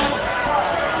world.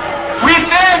 We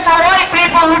stand for white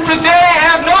people who today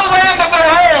have no land of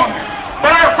their own,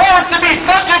 but are forced to be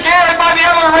subjugated by the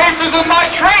other races and by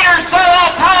traitors,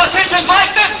 sellout politicians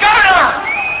like this governor.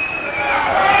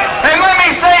 And let me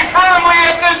say firmly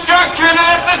at this juncture that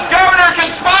if this governor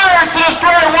conspires to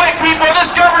destroy white people,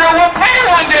 this governor will pay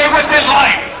one day with his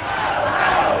life.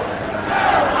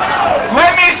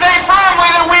 Let me say firmly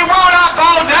that we will not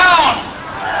bow down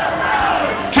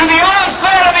to the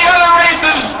onslaught of the other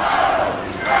races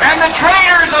and the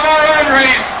traitors of our own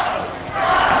race.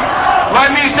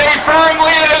 Let me say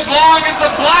firmly that as long as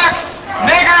the blacks,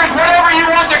 niggers, whatever you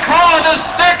want to call it, this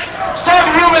sick,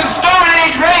 subhuman, Stone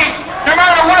Age race, no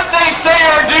matter what they say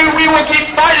or do, we will keep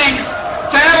fighting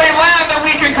to have a land that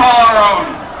we can call our own.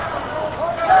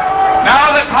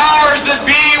 Now the powers that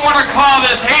be want to call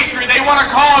this hatred, they want to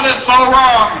call this so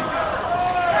wrong.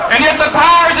 And yet the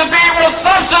powers that be will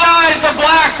subsidize the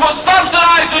blacks, will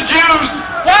subsidize the Jews.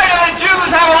 Why do the Jews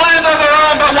have a land of their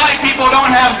own, but white people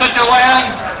don't have such a land?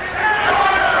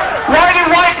 Why do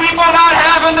white people not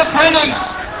have independence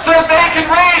so that they can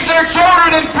raise their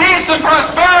children in peace and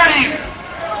prosperity?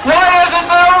 Why is it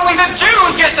that only the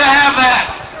Jews get to have that?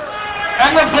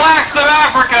 And the blacks of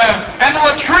Africa, and the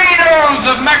Latrinos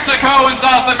of Mexico and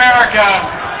South America.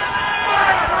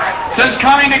 Since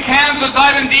coming to Kansas,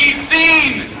 I've indeed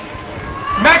seen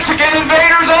Mexican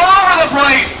invaders all over the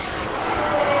place.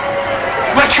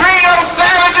 Latrino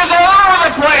savages all over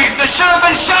the place that should have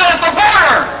been shot at the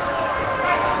border.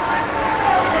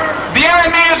 The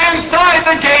enemy is inside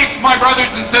the gates, my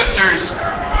brothers and sisters.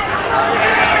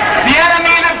 The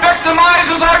enemy that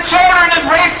victimizes our children and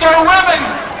rapes our women.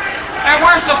 And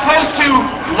we're supposed to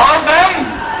love them?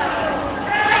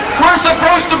 We're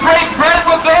supposed to break bread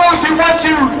with those who want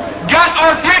to gut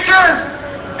our future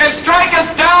and strike us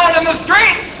down in the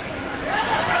streets?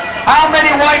 How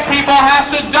many white people have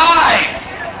to die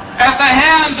at the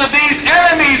hands of these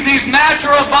enemies, these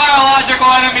natural biological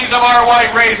enemies of our white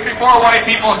race, before white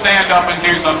people stand up and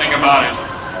do something about it?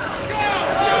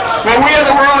 Well, we of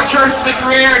the World Church of the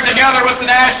Creator, together with the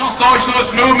National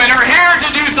Socialist movement, are here to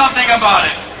do something about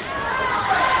it.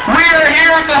 We are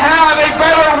here to have a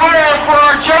better world for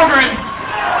our children.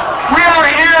 We are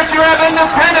here to have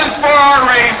independence for our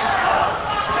race.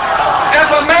 If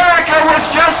America was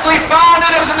justly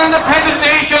founded as an independent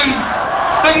nation,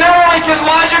 then not only one can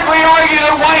logically argue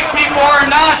that white people are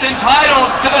not entitled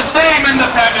to the same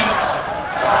independence.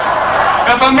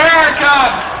 If America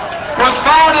was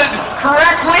founded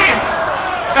correctly,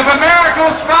 if America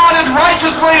was founded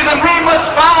righteously, then we must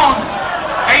found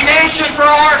a nation for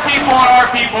our people and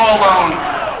our people alone.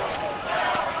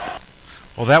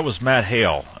 Well, that was Matt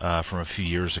Hale from a few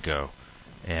years ago,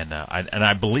 and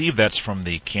I believe that's from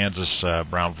the Kansas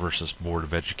Brown versus Board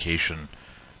of Education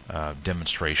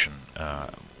demonstration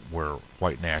where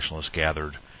white nationalists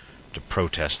gathered to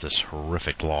protest this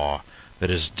horrific law that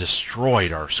has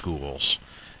destroyed our schools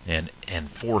and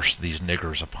forced these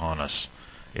niggers upon us.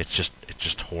 It's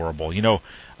just horrible. You know,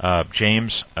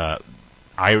 James,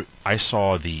 I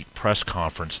saw the press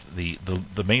conference.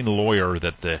 The main lawyer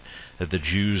that the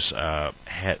Jews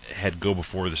had go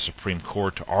before the Supreme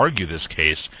Court to argue this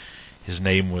case. His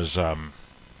name was God,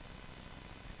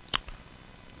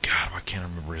 I can't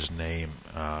remember his name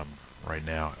right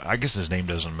now. I guess his name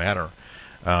doesn't matter.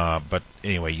 But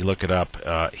anyway, you look it up.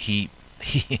 He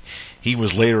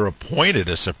was later appointed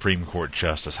a Supreme Court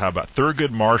justice. How about Thurgood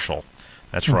Marshall?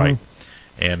 That's right.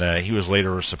 And he was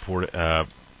later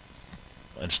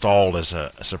installed as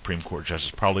a Supreme Court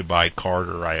justice, probably by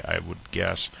Carter, I would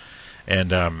guess,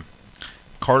 and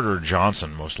Carter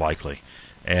Johnson most likely.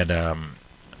 And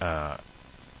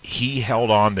he held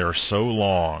on there so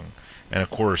long, and of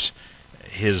course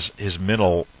his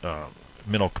mental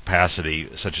capacity,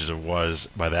 such as it was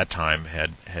by that time,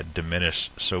 had diminished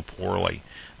so poorly.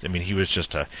 I mean, he was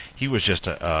just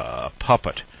a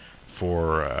puppet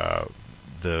for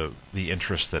the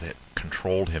interests that had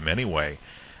controlled him anyway.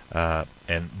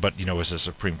 But you know, as a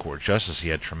Supreme Court justice, he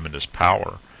had tremendous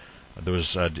power.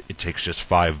 It takes just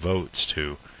 5 votes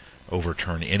to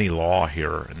overturn any law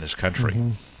here in this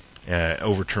country,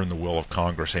 overturn the will of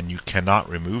Congress, and you cannot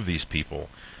remove these people.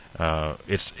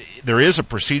 There is a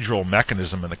procedural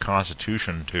mechanism in the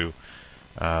Constitution to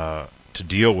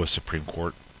deal with Supreme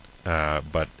Court,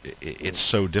 but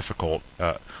it's so difficult.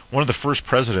 One of the first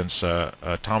presidents,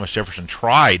 Thomas Jefferson,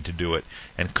 tried to do it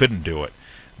and couldn't do it.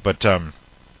 But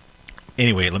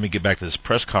anyway, let me get back to this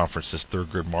press conference this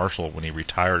Thurgood Marshall, when he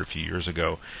retired a few years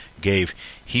ago, gave.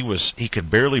 He could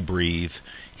barely breathe.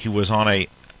 He was on a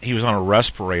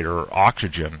respirator,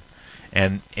 oxygen,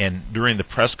 and during the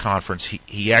press conference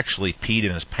he actually peed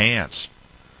in his pants.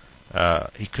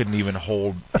 He couldn't even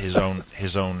hold his own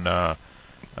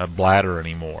bladder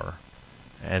anymore,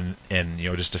 and you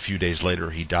know, just a few days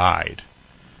later he died.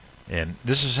 And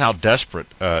this is how desperate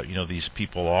these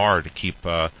people are to keep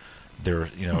to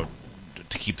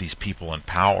keep these people in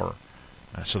power,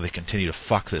 so they continue to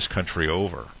fuck this country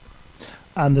over.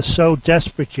 And they're so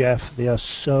desperate, Jeff. They are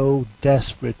so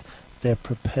desperate. They're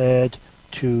prepared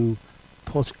to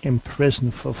put in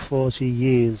prison for 40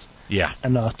 years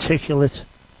an articulate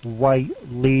white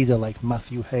leader like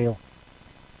Matthew Hale.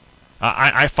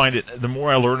 I find it, the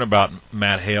more I learn about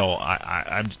Matt Hale,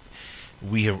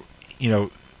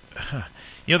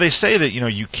 they say that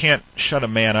you can't shut a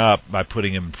man up by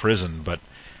putting him in prison, but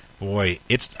boy,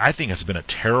 I think it's been a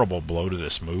terrible blow to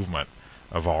this movement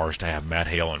of ours to have Matt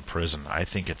Hale in prison. I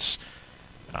think it's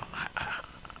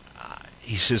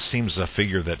he just seems a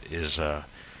figure that is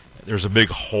there's a big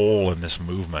hole in this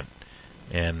movement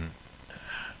and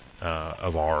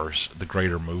of ours, the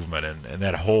greater movement, and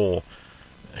that hole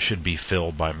should be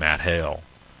filled by Matt Hale.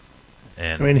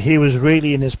 And I mean, he was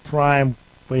really in his prime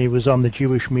when he was on the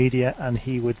Jewish media, and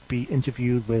he would be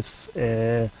interviewed with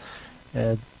that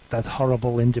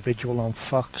horrible individual on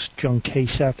Fox, John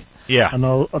Cusack. Yeah. And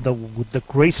the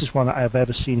greatest one I've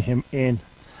ever seen him in,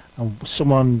 and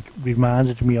someone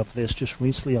reminded me of this just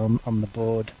recently on the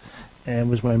board,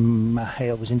 was when Matt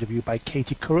Hale was interviewed by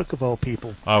Katie Couric, of all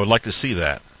people. I would like to see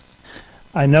that.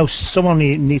 I know someone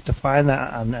needs to find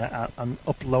that and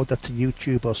upload that to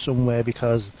YouTube or somewhere,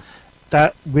 because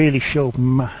that really showed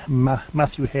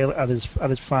Matthew Hale at his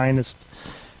finest,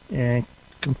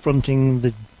 confronting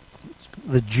the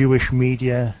Jewish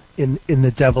media in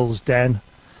the devil's den,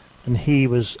 and he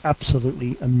was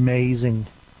absolutely amazing.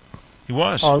 He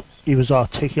was. He was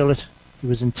articulate. He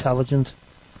was intelligent.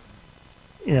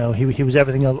 He was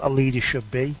everything a leader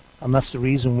should be, and that's the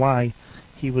reason why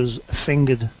he was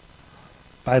fingered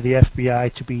by the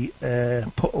FBI to be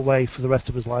put away for the rest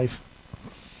of his life.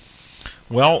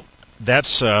 Well,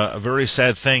 that's a very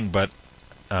sad thing, but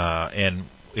and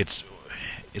it's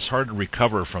hard to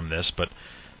recover from this, but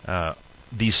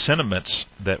these sentiments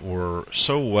that were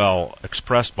so well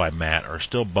expressed by Matt are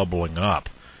still bubbling up,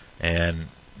 and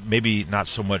maybe not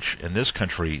so much in this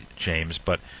country, James,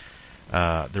 but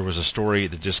there was a story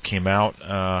that just came out.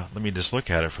 Let me just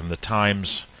look at it from the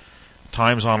Times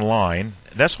Online.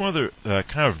 That's one of the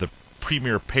kind of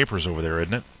premier papers over there,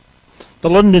 isn't it? The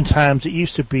London Times. It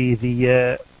used to be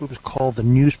it was called the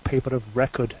newspaper of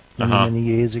record many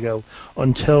years ago,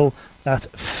 until that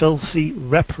filthy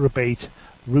reprobate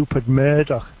Rupert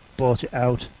Murdoch bought it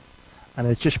out, and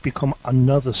it's just become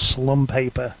another slum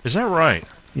paper. Is that right?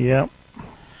 Yeah.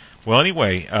 Well,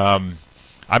 anyway, I'm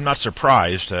not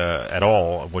surprised at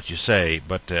all of what you say,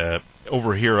 but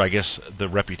over here, I guess the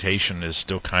reputation is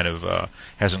still kind of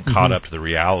hasn't caught up to the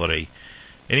reality.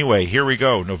 Anyway, here we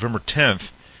go. November 10th,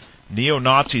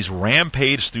 neo-Nazis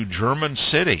rampaged through German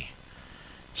city.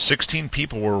 16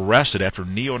 people were arrested after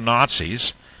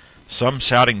neo-Nazis, some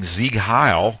shouting Sieg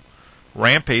Heil,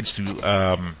 rampaged through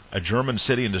a German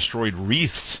city and destroyed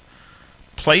wreaths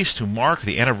placed to mark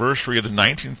the anniversary of the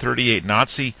 1938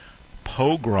 Nazi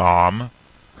pogrom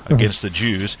against the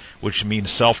Jews, which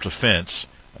means self-defense,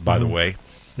 by the way.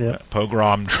 Yeah.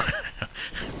 Pogrom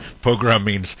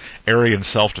means Aryan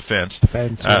self-defense.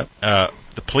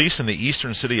 The police in the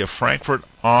eastern city of Frankfurt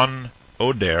on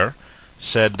Oder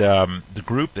said the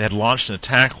group had launched an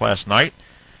attack last night,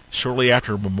 shortly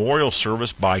after a memorial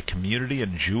service by community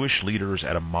and Jewish leaders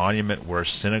at a monument where a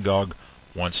synagogue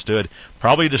once stood,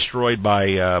 probably destroyed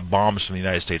by bombs from the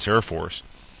United States Air Force.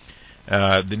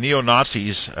 The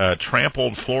neo-Nazis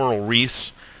trampled floral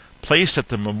wreaths placed at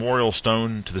the memorial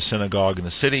stone to the synagogue in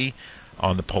the city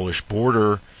on the Polish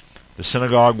border. The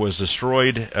synagogue was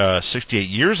destroyed 68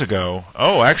 years ago.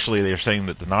 Oh, actually, they're saying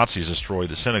that the Nazis destroyed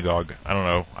the synagogue. I don't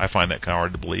know. I find that kind of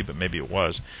hard to believe, but maybe it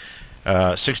was.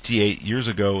 68 years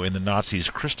ago in the Nazis'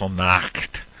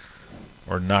 Kristallnacht,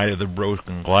 or Night of the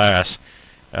Broken Glass.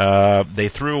 They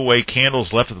threw away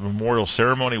candles left at the memorial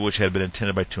ceremony, which had been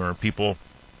attended by 200 people.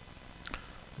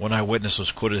 One eyewitness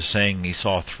was quoted as saying he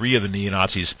saw 3 of the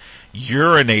neo-Nazis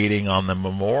urinating on the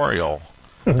memorial.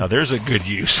 Now, there's a good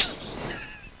use.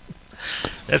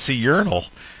 That's a urinal.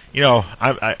 You know,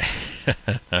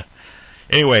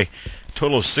 anyway, a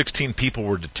total of 16 people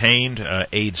were detained,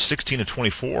 aged 16 to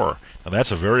 24. Now,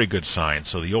 that's a very good sign.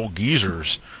 So the old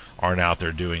geezers aren't out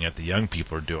there doing it. The young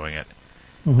people are doing it.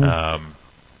 Go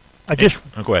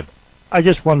ahead. I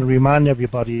just want to remind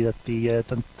everybody that the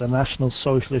National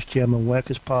Socialist German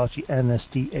Workers' Party,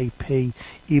 NSDAP,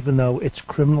 even though it's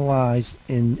criminalized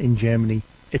in Germany,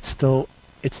 it's still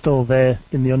there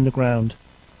in the underground.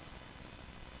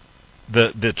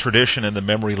 The tradition and the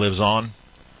memory lives on?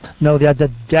 No, the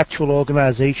actual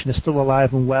organization is still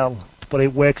alive and well, but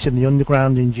it works in the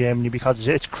underground in Germany because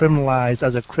it's criminalized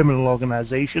as a criminal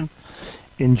organization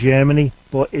in Germany,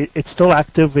 but it's still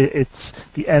active. It's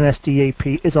the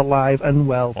NSDAP is alive and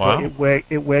well. Wow. But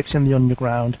it works in the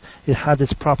underground. It has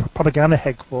its proper propaganda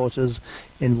headquarters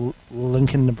in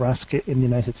Lincoln, Nebraska, in the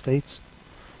United States.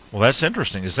 Well, that's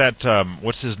interesting. Is that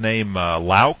what's his name?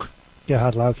 Lauk? Yeah,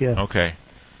 Hard Lauk. Yeah. Okay.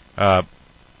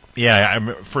 Yeah, I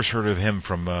first heard of him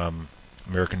from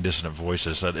American Dissident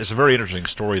Voices. It's a very interesting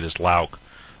story, this Lauk.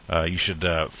 You should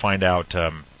find out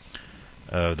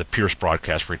the Pierce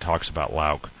broadcast where he talks about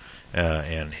Lauk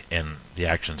and the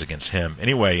actions against him.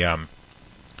 Anyway,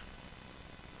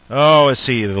 let's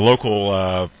see. The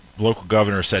local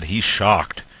governor said he's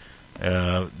shocked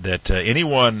that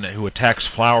anyone who attacks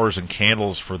flowers and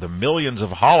candles for the millions of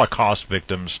Holocaust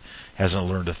victims hasn't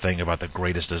learned a thing about the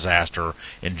greatest disaster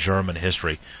in German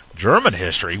history. German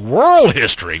history? World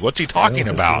history! What's he talking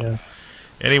about? Yeah.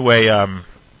 Anyway,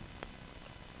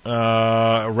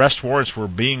 arrest warrants were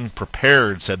being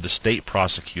prepared, said the state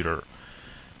prosecutor.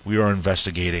 We are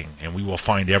investigating, and we will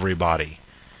find everybody.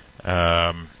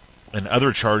 And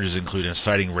other charges include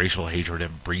inciting racial hatred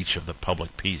and breach of the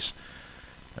public peace.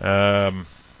 In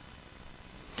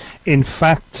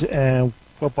fact,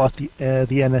 what the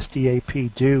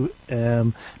NSDAP do,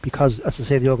 because, as I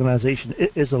say, the organization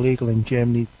is illegal in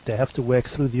Germany, they have to work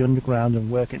through the underground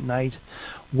and work at night.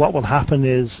 What will happen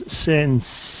is certain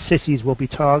cities will be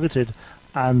targeted,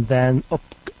 and then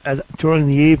during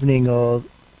the evening or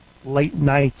late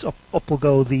night, up will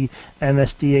go the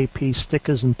NSDAP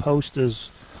stickers and posters.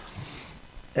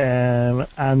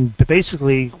 And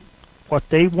basically, what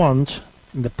they want,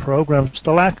 the program's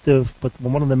still active, but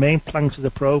one of the main planks of the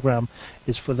program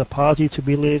is for the party to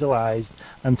be legalized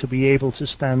and to be able to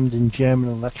stand in German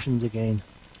elections again.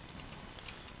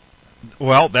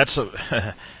 Well, that's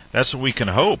what we can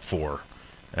hope for.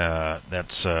 Of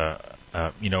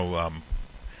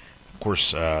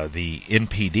course, the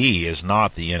NPD is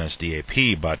not the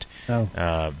NSDAP, but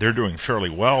they're doing fairly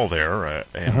well there.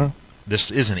 And this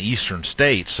is an eastern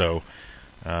state, so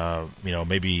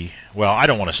maybe. Well, I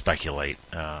don't want to speculate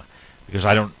because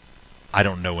I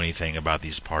don't know anything about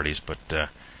these parties, but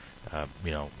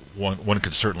one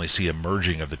could certainly see a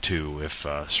merging of the two if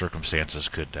circumstances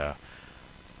could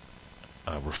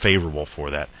were favorable for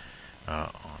that.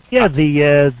 Yeah,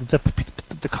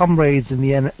 the comrades in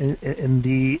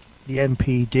the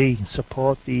NPD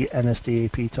support the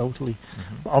NSDAP totally.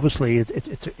 Mm-hmm. Obviously,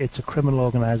 it's a criminal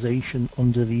organisation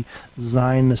under the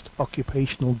Zionist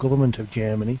occupational government of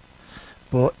Germany.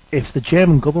 But if the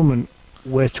German government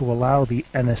were to allow the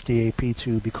NSDAP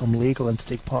to become legal and to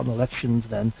take part in elections,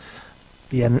 then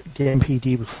the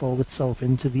NPD would fold itself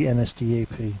into the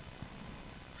NSDAP.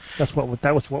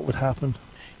 That was what would happen.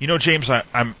 You know, James,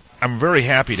 I'm very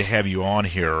happy to have you on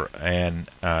here, and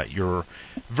you're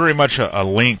very much a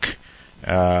link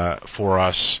for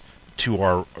us to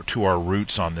our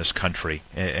roots on this country.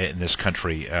 In this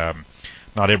country,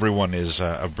 not everyone is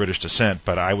of British descent,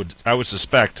 but I would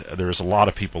suspect there's a lot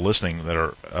of people listening that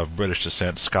are of British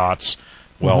descent: Scots,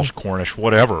 Welsh, Cornish,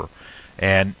 whatever.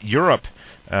 And Europe,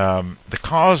 the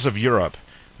cause of Europe,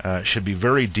 should be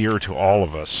very dear to all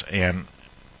of us. And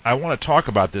I want to talk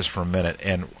about this for a minute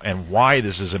and why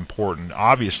this is important.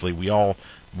 Obviously, we all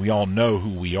know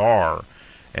who we are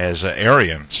as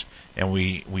Aryans, and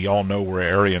we all know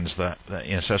where Aryans, the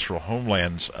ancestral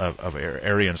homelands of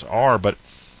Aryans are. But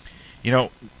you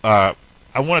know, I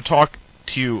want to talk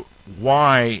to you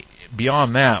why,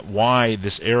 beyond that, why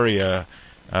this area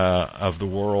of the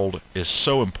world is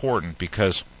so important,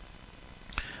 because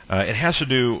it has to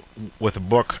do with a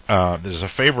book that is a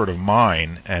favorite of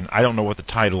mine, and I don't know what the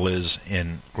title is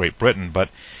in Great Britain, but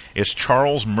it's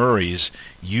Charles Murray's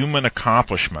Human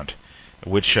Accomplishment,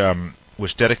 which is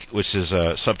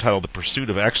subtitled The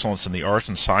Pursuit of Excellence in the Arts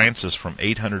and Sciences from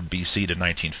 800 BC to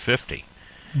 1950.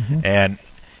 Mm-hmm.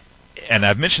 And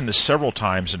I've mentioned this several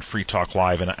times in Free Talk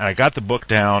Live, and I got the book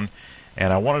down,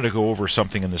 and I wanted to go over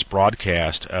something in this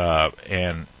broadcast.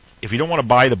 And if you don't want to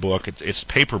buy the book, it's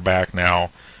paperback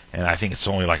now, and I think it's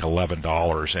only like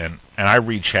 $11. And I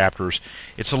read chapters.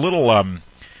 It's a little.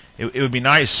 It would be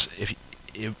nice if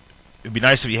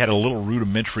you had a little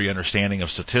rudimentary understanding of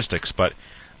statistics, but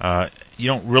you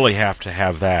don't really have to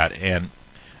have that. And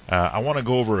I want to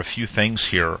go over a few things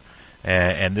here.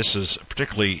 And this is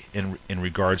particularly in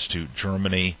regards to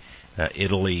Germany,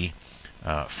 Italy,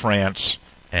 France,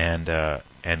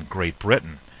 and Great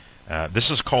Britain. This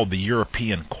is called the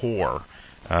European Core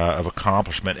of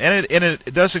accomplishment, and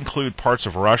it does include parts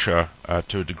of Russia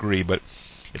to a degree, but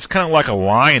it's kind of like a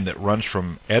line that runs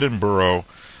from Edinburgh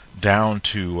down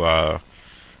to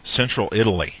central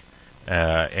Italy,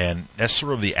 and that's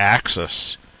sort of the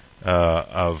axis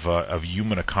of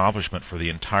human accomplishment for the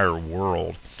entire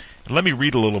world. Let me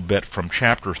read a little bit from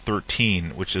chapter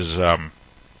 13, which is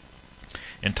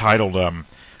entitled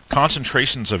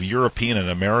Concentrations of European and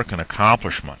American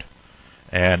Accomplishment.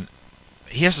 And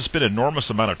he has to spend an enormous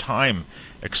amount of time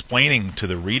explaining to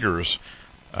the readers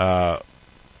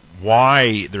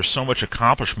why there's so much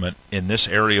accomplishment in this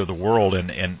area of the world,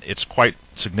 and it's quite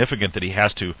significant that he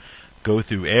has to go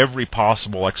through every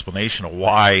possible explanation of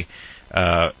why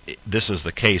this is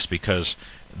the case, because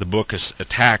the book is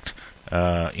attacked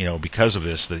because of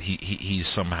this, that he's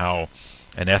somehow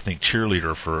an ethnic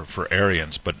cheerleader for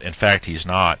Aryans, but in fact he's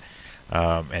not,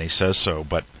 and he says so.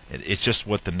 But it's just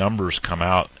what the numbers come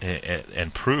out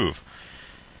and prove.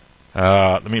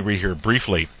 Let me read here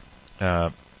briefly.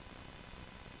 The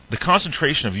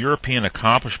concentration of European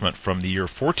accomplishment from the year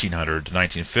 1400 to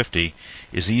 1950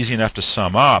 is easy enough to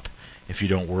sum up if you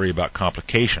don't worry about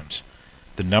complications.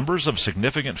 The numbers of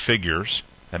significant figures,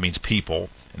 that means people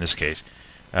in this case,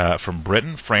 from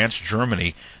Britain, France,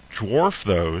 Germany, dwarf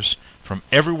those from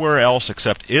everywhere else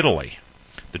except Italy.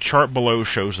 The chart below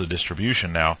shows the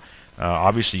distribution. Now,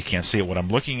 obviously you can't see it. What I'm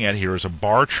looking at here is a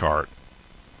bar chart,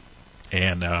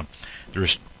 and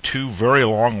there's two very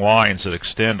long lines that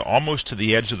extend almost to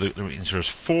the edge of the... There's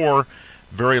four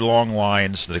very long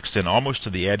lines that extend almost to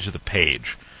the edge of the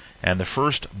page, and the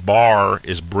first bar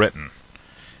is Britain,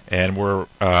 and we're...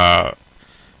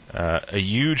 a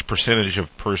huge percentage of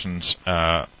persons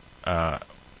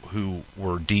who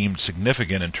were deemed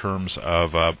significant in terms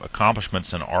of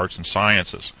accomplishments in arts and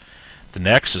sciences. The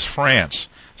next is France,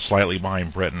 slightly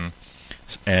behind Britain,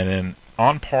 and then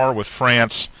on par with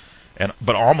France,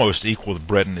 but almost equal with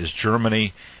Britain, is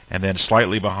Germany, and then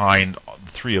slightly behind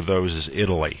the three of those is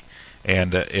Italy.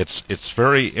 And it's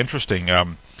very interesting.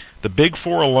 The Big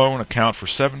Four alone account for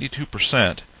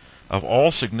 72% of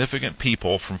all significant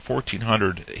people from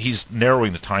 1400. He's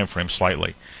narrowing the time frame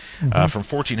slightly, from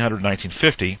 1400 to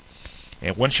 1950.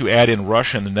 And once you add in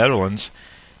Russia and the Netherlands,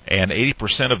 and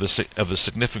 80% of the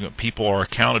significant people are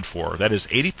accounted for. That is,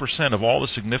 80% of all the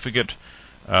significant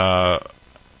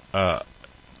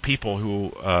people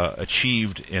who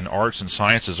achieved in arts and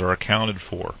sciences are accounted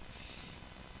for.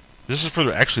 This is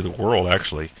for actually the world,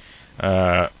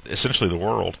 essentially the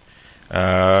world.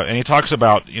 And he talks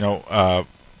about,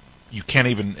 you can't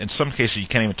even, in some cases, you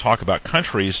can't even talk about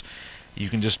countries. You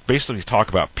can just basically talk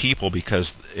about people,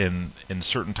 because in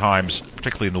certain times,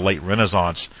 particularly in the late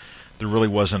Renaissance, there really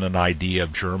wasn't an idea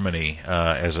of Germany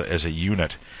as a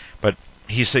unit. But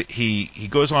he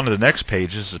goes on to the next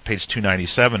page. This is page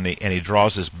 297, and he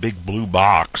draws this big blue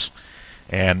box,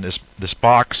 and this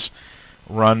box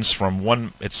runs from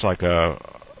one. It's like an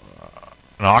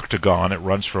octagon. It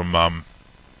runs from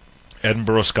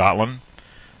Edinburgh, Scotland,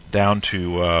 down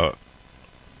to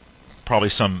probably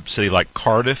some city like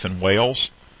Cardiff in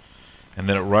Wales, and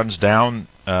then it runs down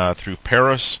through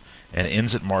Paris and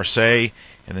ends at Marseille,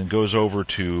 and then goes over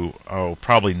to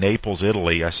probably Naples,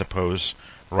 Italy, I suppose,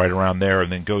 right around there,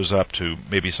 and then goes up to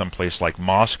maybe some place like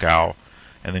Moscow,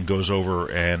 and then goes over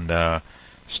and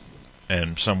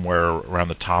somewhere around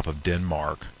the top of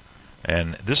Denmark.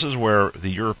 And this is where the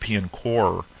European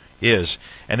core is,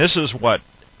 and these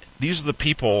are the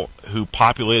people who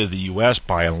populated the U.S.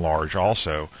 by and large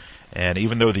also. And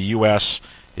even though the U.S.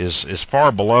 is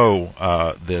far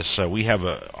below this, we have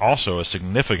also a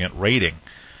significant rating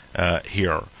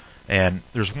here. And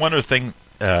there's one other thing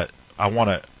I want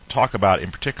to talk about in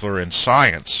particular in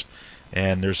science.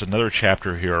 And there's another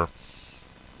chapter here.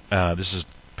 This is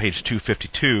page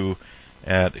 252,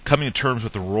 coming to terms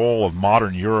with the role of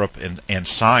modern Europe and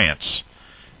science.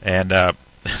 And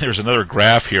there's another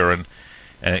graph here, and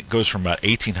it goes from about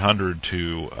 1800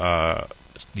 to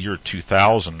the year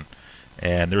 2000.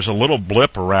 And there's a little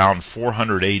blip around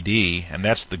 400 AD, and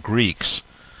that's the Greeks,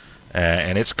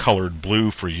 and it's colored blue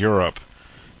for Europe.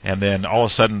 And then all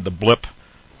of a sudden the blip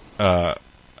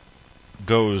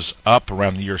goes up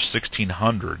around the year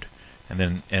 1600, and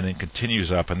then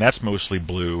continues up, and that's mostly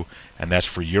blue, and that's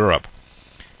for Europe.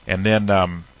 And then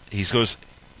he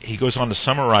goes on to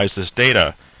summarize this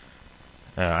data.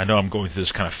 I know I'm going through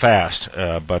this kind of fast,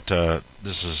 but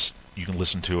you can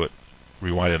listen to it,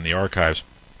 rewind it in the archives.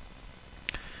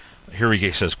 Here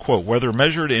he says, quote, whether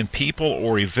measured in people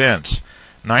or events,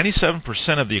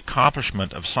 97% of the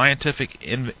accomplishment of scientific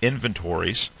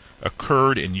inventories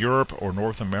occurred in Europe or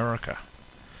North America.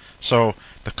 So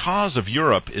the cause of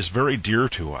Europe is very dear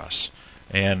to us,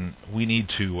 and we need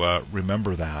to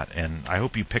remember that. And I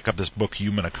hope you pick up this book,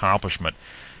 Human Accomplishment.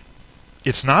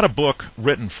 It's not a book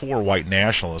written for white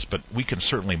nationalists, but we can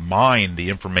certainly mine the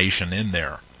information in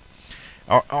there.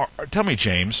 Tell me,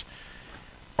 James,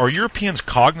 are Europeans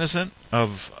cognizant of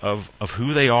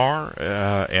who they are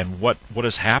and what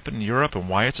has happened in Europe and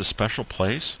why it's a special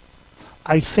place?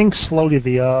 I think slowly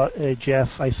they are, Jeff.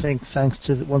 I think thanks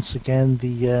to, once again,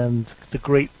 the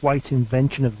great white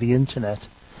invention of the internet,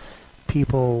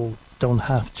 people don't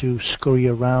have to scurry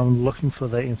around looking for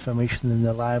their information in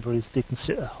their libraries. They can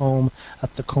sit at home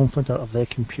at the comfort of their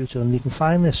computer and they can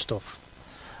find this stuff.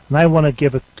 And I want to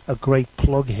give a great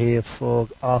plug here for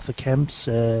Arthur Kemp's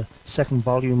second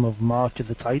volume of March of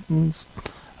the Titans.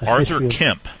 Arthur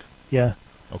Kemp? Yeah.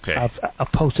 Okay. I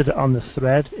posted it on the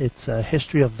thread. It's a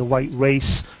history of the white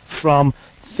race from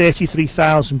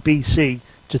 33,000 BC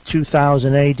to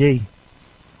 2000 AD.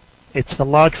 It's a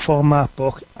large format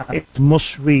book. It's a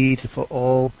must read for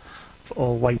all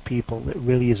white people. It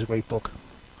really is a great book.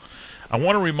 I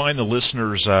want to remind the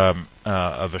listeners of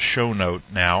a show note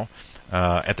now.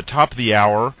 At the top of the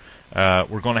hour,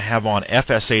 we're going to have on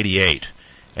FS88,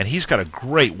 and he's got a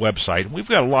great website. We've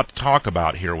got a lot to talk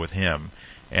about here with him,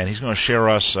 and he's going to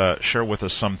share with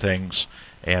us some things.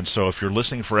 And so, if you're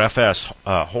listening for FS,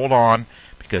 hold on,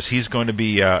 because he's going to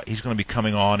be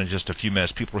coming on in just a few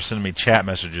minutes. People are sending me chat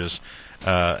messages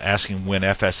asking when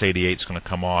FS88 is going to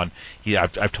come on.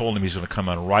 I've told him he's going to come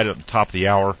on right at the top of the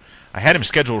hour. I had him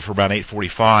scheduled for about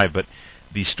 8:45, but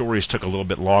these stories took a little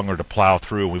bit longer to plow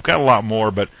through. We've got a lot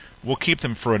more, but we'll keep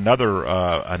them for another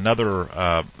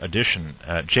edition.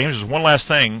 James, there's one last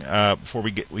thing before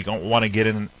we don't want to get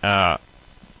in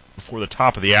before the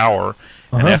top of the hour,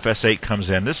 and FS8 comes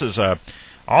in. This is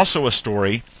also a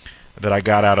story that I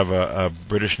got out of a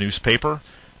British newspaper.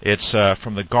 It's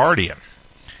from The Guardian,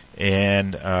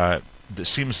 and it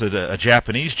seems that a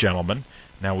Japanese gentleman.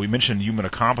 Now, we mentioned human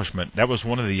accomplishment. That was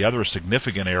one of the other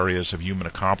significant areas of human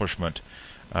accomplishment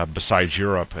besides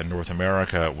Europe and North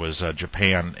America was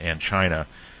Japan and China,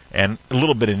 and a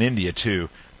little bit in India too.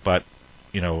 But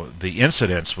the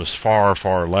incidence was far,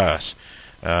 far less.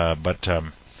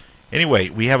 Anyway,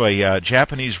 we have a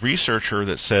Japanese researcher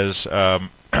that says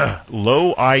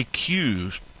low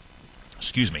IQs,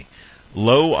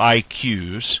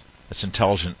 that's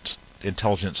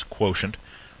intelligence quotient,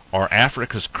 are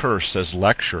Africa's curse, says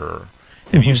lecturer.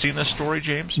 Have you seen this story,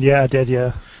 James? Yeah, I did,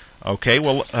 yeah. Okay,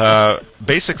 well,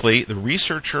 basically, the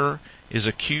researcher is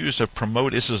accused of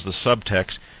this is the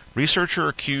subtext, Researcher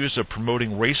accused of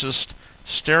promoting racist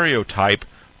stereotype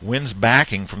wins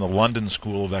backing from the London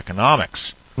School of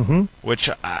Economics. Mm-hmm. Which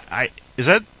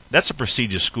that's a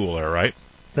prestigious school there, right?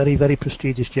 Very, very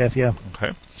prestigious, Jeff. Yeah.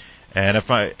 Okay. And if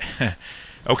I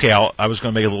I was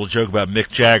going to make a little joke about Mick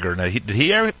Jagger. Now,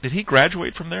 did he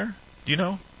graduate from there? Do you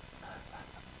know?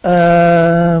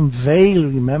 Vaguely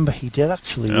remember he did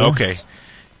actually. Yeah. Okay.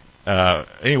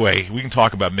 Anyway, we can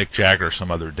talk about Mick Jagger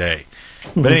some other day.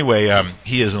 But anyway,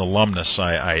 he is an alumnus,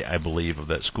 I believe, of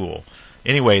that school.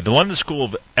 Anyway, the London School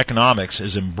of Economics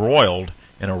is embroiled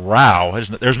in a row.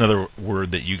 There's another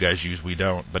word that you guys use, we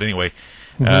don't. But anyway,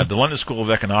 the London School of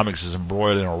Economics is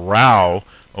embroiled in a row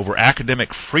over academic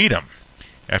freedom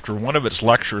after one of its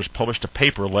lecturers published a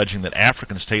paper alleging that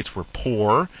African states were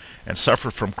poor and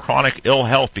suffered from chronic ill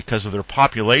health because their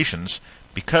populations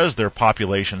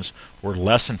were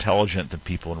less intelligent than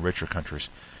people in richer countries.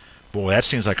 Boy, that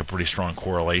seems like a pretty strong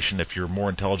correlation. If you're more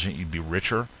intelligent, you'd be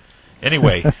richer.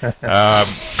 Anyway,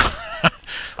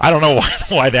 I don't know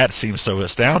why that seems so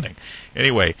astounding.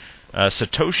 Anyway,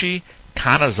 Satoshi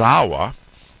Kanazawa,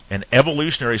 an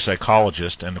evolutionary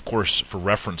psychologist, and of course, for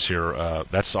reference here,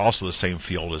 that's also the same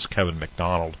field as Kevin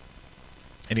MacDonald.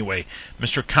 Anyway,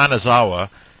 Mr. Kanazawa,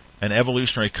 an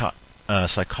evolutionary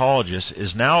psychologist,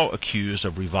 is now accused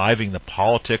of reviving the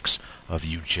politics of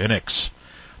eugenics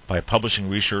by publishing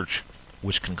research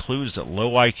which concludes that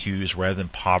low IQs rather than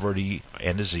poverty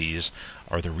and disease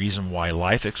are the reason why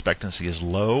life expectancy is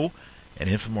low and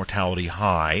infant mortality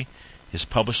high. His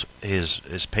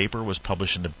paper was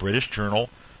published in the British Journal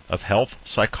of Health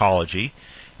Psychology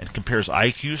and compares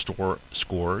IQ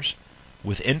scores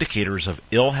with indicators of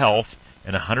ill health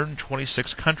in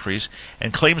 126 countries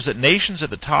and claims that nations at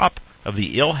the top of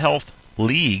the ill health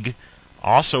league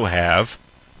also have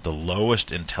the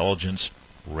lowest intelligence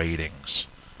ratings.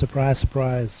 Surprise,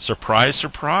 surprise. Surprise,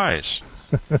 surprise.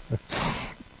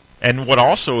 And what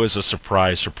also is a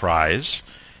surprise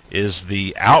is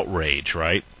the outrage,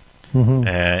 right? Mm-hmm.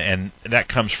 And that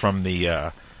comes from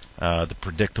the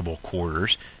predictable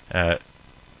quarters.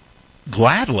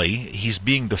 Gladly, he's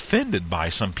being defended by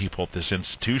some people at this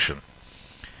institution.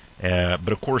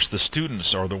 But of course, the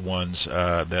students are the ones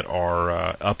that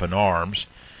are up in arms.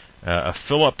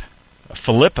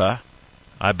 Philippa,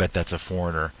 I bet that's a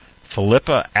foreigner,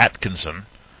 Philippa Atkinson,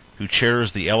 who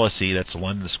chairs the LSE, that's the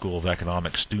London School of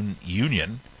Economics Student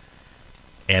Union,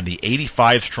 and the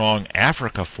 85-strong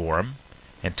Africa Forum,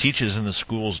 and teaches in the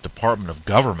school's Department of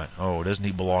Government. Oh, doesn't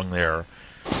he belong there?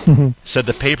 Said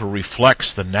the paper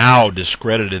reflects the now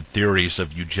discredited theories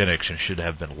of eugenics and should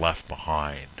have been left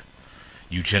behind.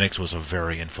 Eugenics was a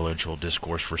very influential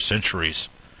discourse for centuries.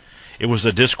 It was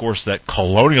a discourse that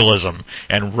colonialism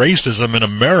and racism in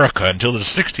America until the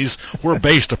 60s were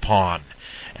based upon.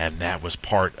 And that was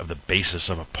part of the basis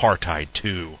of apartheid,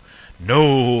 too.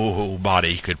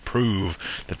 Nobody could prove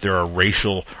that there are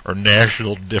racial or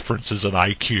national differences in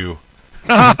IQ.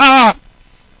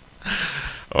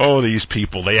 Oh, these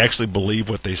people, they actually believe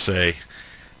what they say.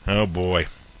 Oh, boy.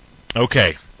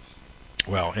 Okay.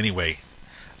 Well, anyway,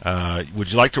 would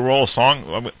you like to roll a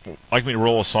song? Like me to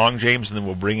roll a song, James, and then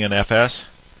we'll bring in FS?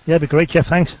 Yeah, that'd be great, Jeff.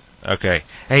 Thanks. Okay.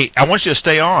 Hey, I want you to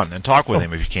stay on and talk with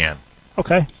him if you can.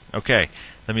 Okay. Okay.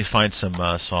 Let me find some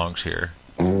songs here.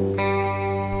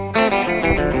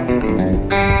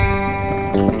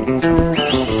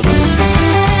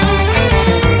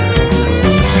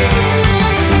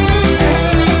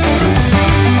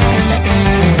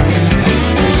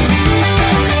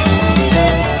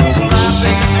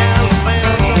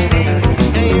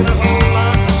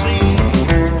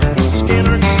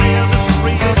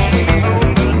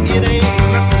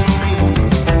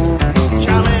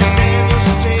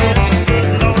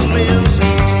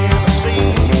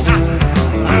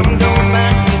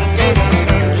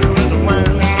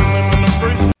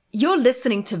 You're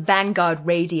listening to Vanguard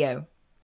Radio.